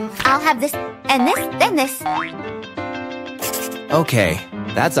 I'll have this, and this, and this. Okay,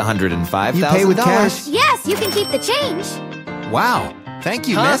 that's $105,000. You pay with cash? Yes, you can keep the change. Wow, thank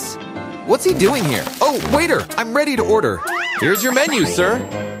you, miss. What's he doing here? Oh, waiter, I'm ready to order. Here's your menu, sir.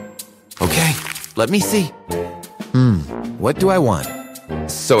 Okay, let me see. What do I want?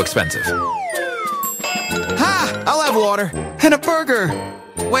 So expensive. Ha! I'll have water and a burger.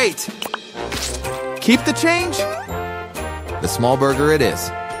 Wait. Keep the change? The small burger it is.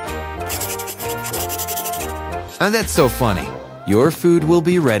 And that's so funny. Your food will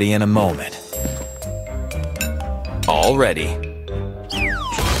be ready in a moment. All ready.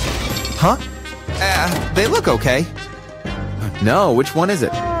 Huh? They look okay. No, which one is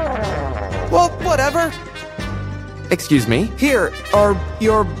it? Well, whatever. Excuse me. Here are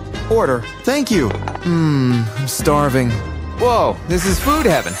your order. Thank you. I'm starving. Whoa, this is food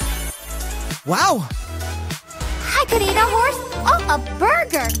heaven. Wow. I could eat a horse. Oh, a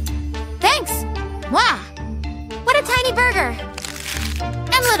burger. Thanks. Wow. What a tiny burger.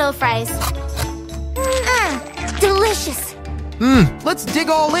 And little fries. Delicious. Let's dig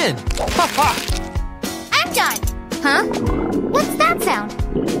all in. Ha ha. I'm done. Huh? What's that sound?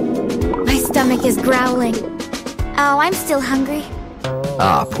 My stomach is growling. Oh, I'm still hungry.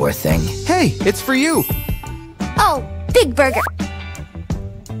 Ah, poor thing. Hey, it's for you. Oh, big burger.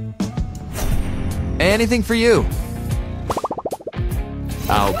 Anything for you.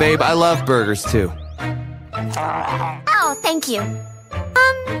 Oh, babe, I love burgers too. Oh, thank you.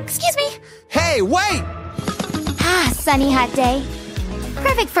 Excuse me? Hey, wait! Ah, sunny hot day.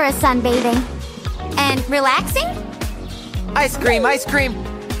 Perfect for a sunbathing. And relaxing? Ice cream, ice cream.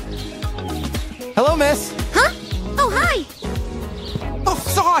 Hello, miss. Huh? Oh, hi. Oh,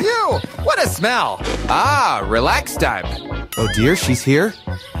 saw you! What a smell! Ah, relax time. Oh dear, she's here.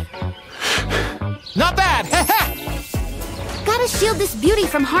 Not bad! Gotta shield this beauty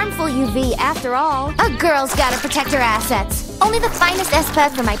from harmful UV after all. A girl's gotta protect her assets. Only the finest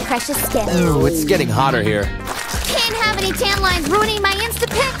SPF for my precious skin. Ooh, it's getting hotter here. Can't have any tan lines ruining my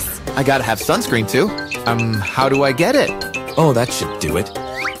Instapics. I gotta have sunscreen too. How do I get it? Oh, that should do it.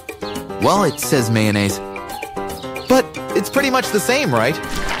 Well, it says mayonnaise. But it's pretty much the same, right?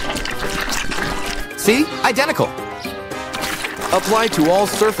 See? Identical. Apply to all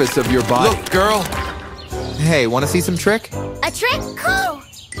surface of your body. Look, girl. Hey, wanna see some trick? A trick? Cool.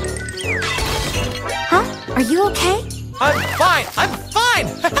 Huh? Are you okay? I'm fine! I'm fine!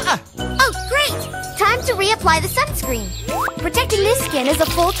 Oh, great! Time to reapply the sunscreen. Protecting this skin is a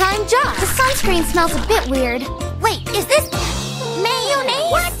full-time job. The sunscreen smells a bit weird. Wait, is this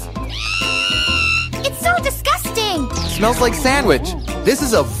mayonnaise? What? It's so disgusting! Smells like sandwich. This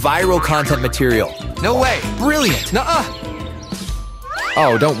is a viral content material. No way. Brilliant. Nuh-uh.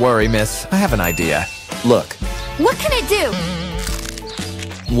 Oh, don't worry, miss. I have an idea. Look. What can it do?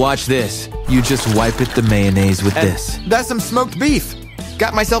 Watch this. You just wipe it the mayonnaise with this. That's some smoked beef.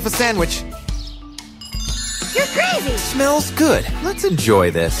 Got myself a sandwich. You're crazy! Smells good. Let's enjoy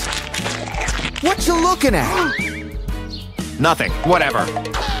this. What you looking at? Nothing. Whatever.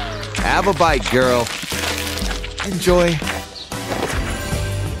 Have a bite, girl. Enjoy.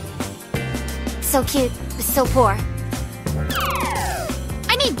 So cute, but so poor.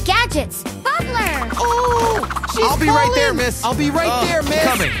 I need gadgets. Butler! Oh! I'll be right there, miss. I'll be right there, miss.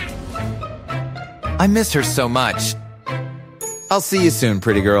 Coming. I miss her so much. I'll see you soon,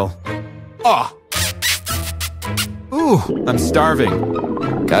 pretty girl. Oh! Ooh, I'm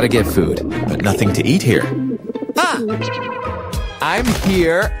starving. Gotta get food, but nothing to eat here. Ah! I'm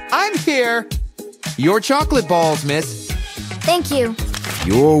here. I'm here. Your chocolate balls, miss. Thank you.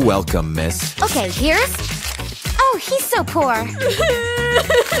 You're welcome, miss. Okay, here's... Oh, he's so poor.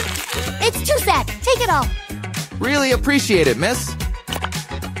 It's too sad. Take it all. Really appreciate it, miss.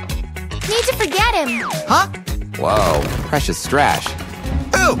 Need to forget him. Huh? Whoa, precious trash.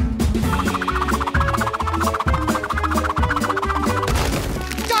 Ooh!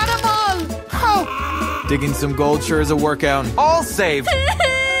 Got 'em all! Oh! Digging some gold sure is a workout. All saved.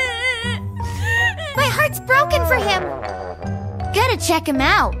 My heart's broken for him. Gotta check him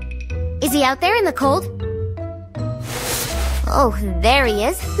out. Is he out there in the cold? Oh, there he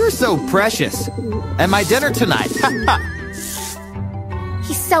is. You're so precious. And my dinner tonight.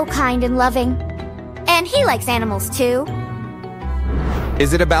 He's so kind and loving. And he likes animals too.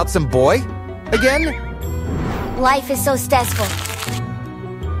 Is it about some boy? Again? Life is so stressful.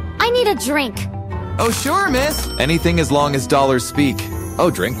 I need a drink. Oh, sure, miss. Anything as long as dollars speak. Oh,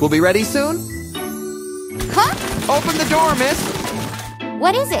 drink will be ready soon? Huh? Open the door, miss.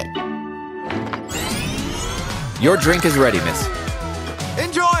 What is it? Your drink is ready, miss.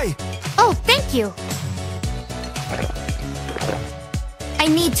 Enjoy! Oh, thank you. I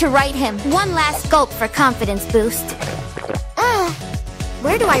need to write him. One last gulp for confidence boost.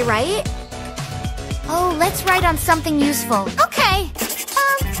 Where do I write? Oh, let's write on something useful. Okay.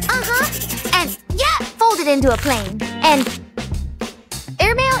 And yeah, fold it into a plane. And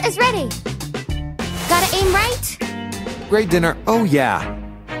airmail is ready. Gotta aim right? Great dinner. Oh, yeah.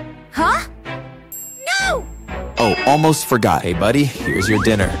 Huh? No! Oh, almost forgot. Hey, buddy, here's your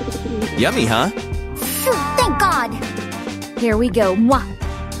dinner. Yummy, huh? Phew, thank God. Here we go. Mwah.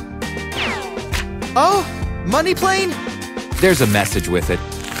 Oh, money plane? There's a message with it.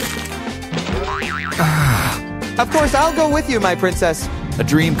 Of course, I'll go with you, my princess. A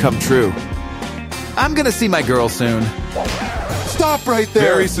dream come true. I'm gonna see my girl soon. Stop right there.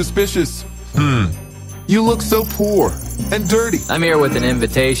 Very suspicious. You look so poor and dirty. I'm here with an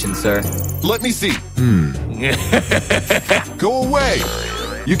invitation, sir. Let me see. Go away.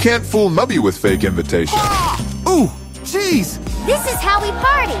 You can't fool Nubby with fake invitations. Ooh, jeez. This is how we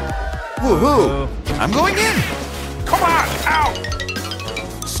party. Woohoo. I'm going in. Come on,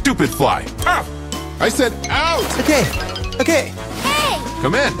 out. Stupid fly. Out. I said out. Okay. Hey,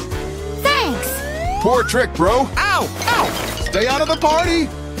 Come in. thanks. Poor trick, bro. Ow. Stay out of the party.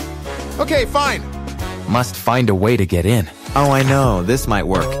 Okay, fine. Must find a way to get in. Oh, I know. This might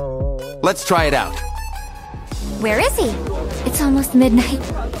work. Let's try it out. Where is he? It's almost midnight.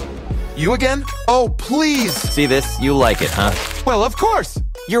 You again? Oh, please. See this? You like it, huh? Well, of course.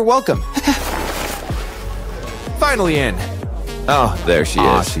 You're welcome. Finally in. Oh, there she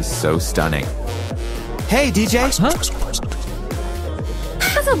is. She's so stunning. Hey, DJ.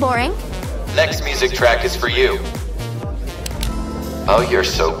 So boring. Next music track is for you. Oh, you're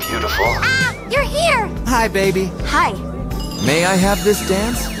so beautiful. Ah, you're here. Hi, baby. Hi. May I have this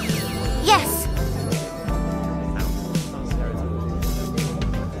dance? Yes.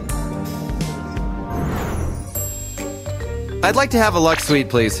 I'd like to have a Lux Suite,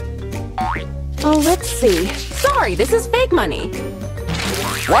 please. Oh, let's see. Sorry, this is fake money.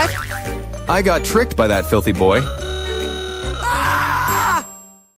 What? I got tricked by that filthy boy.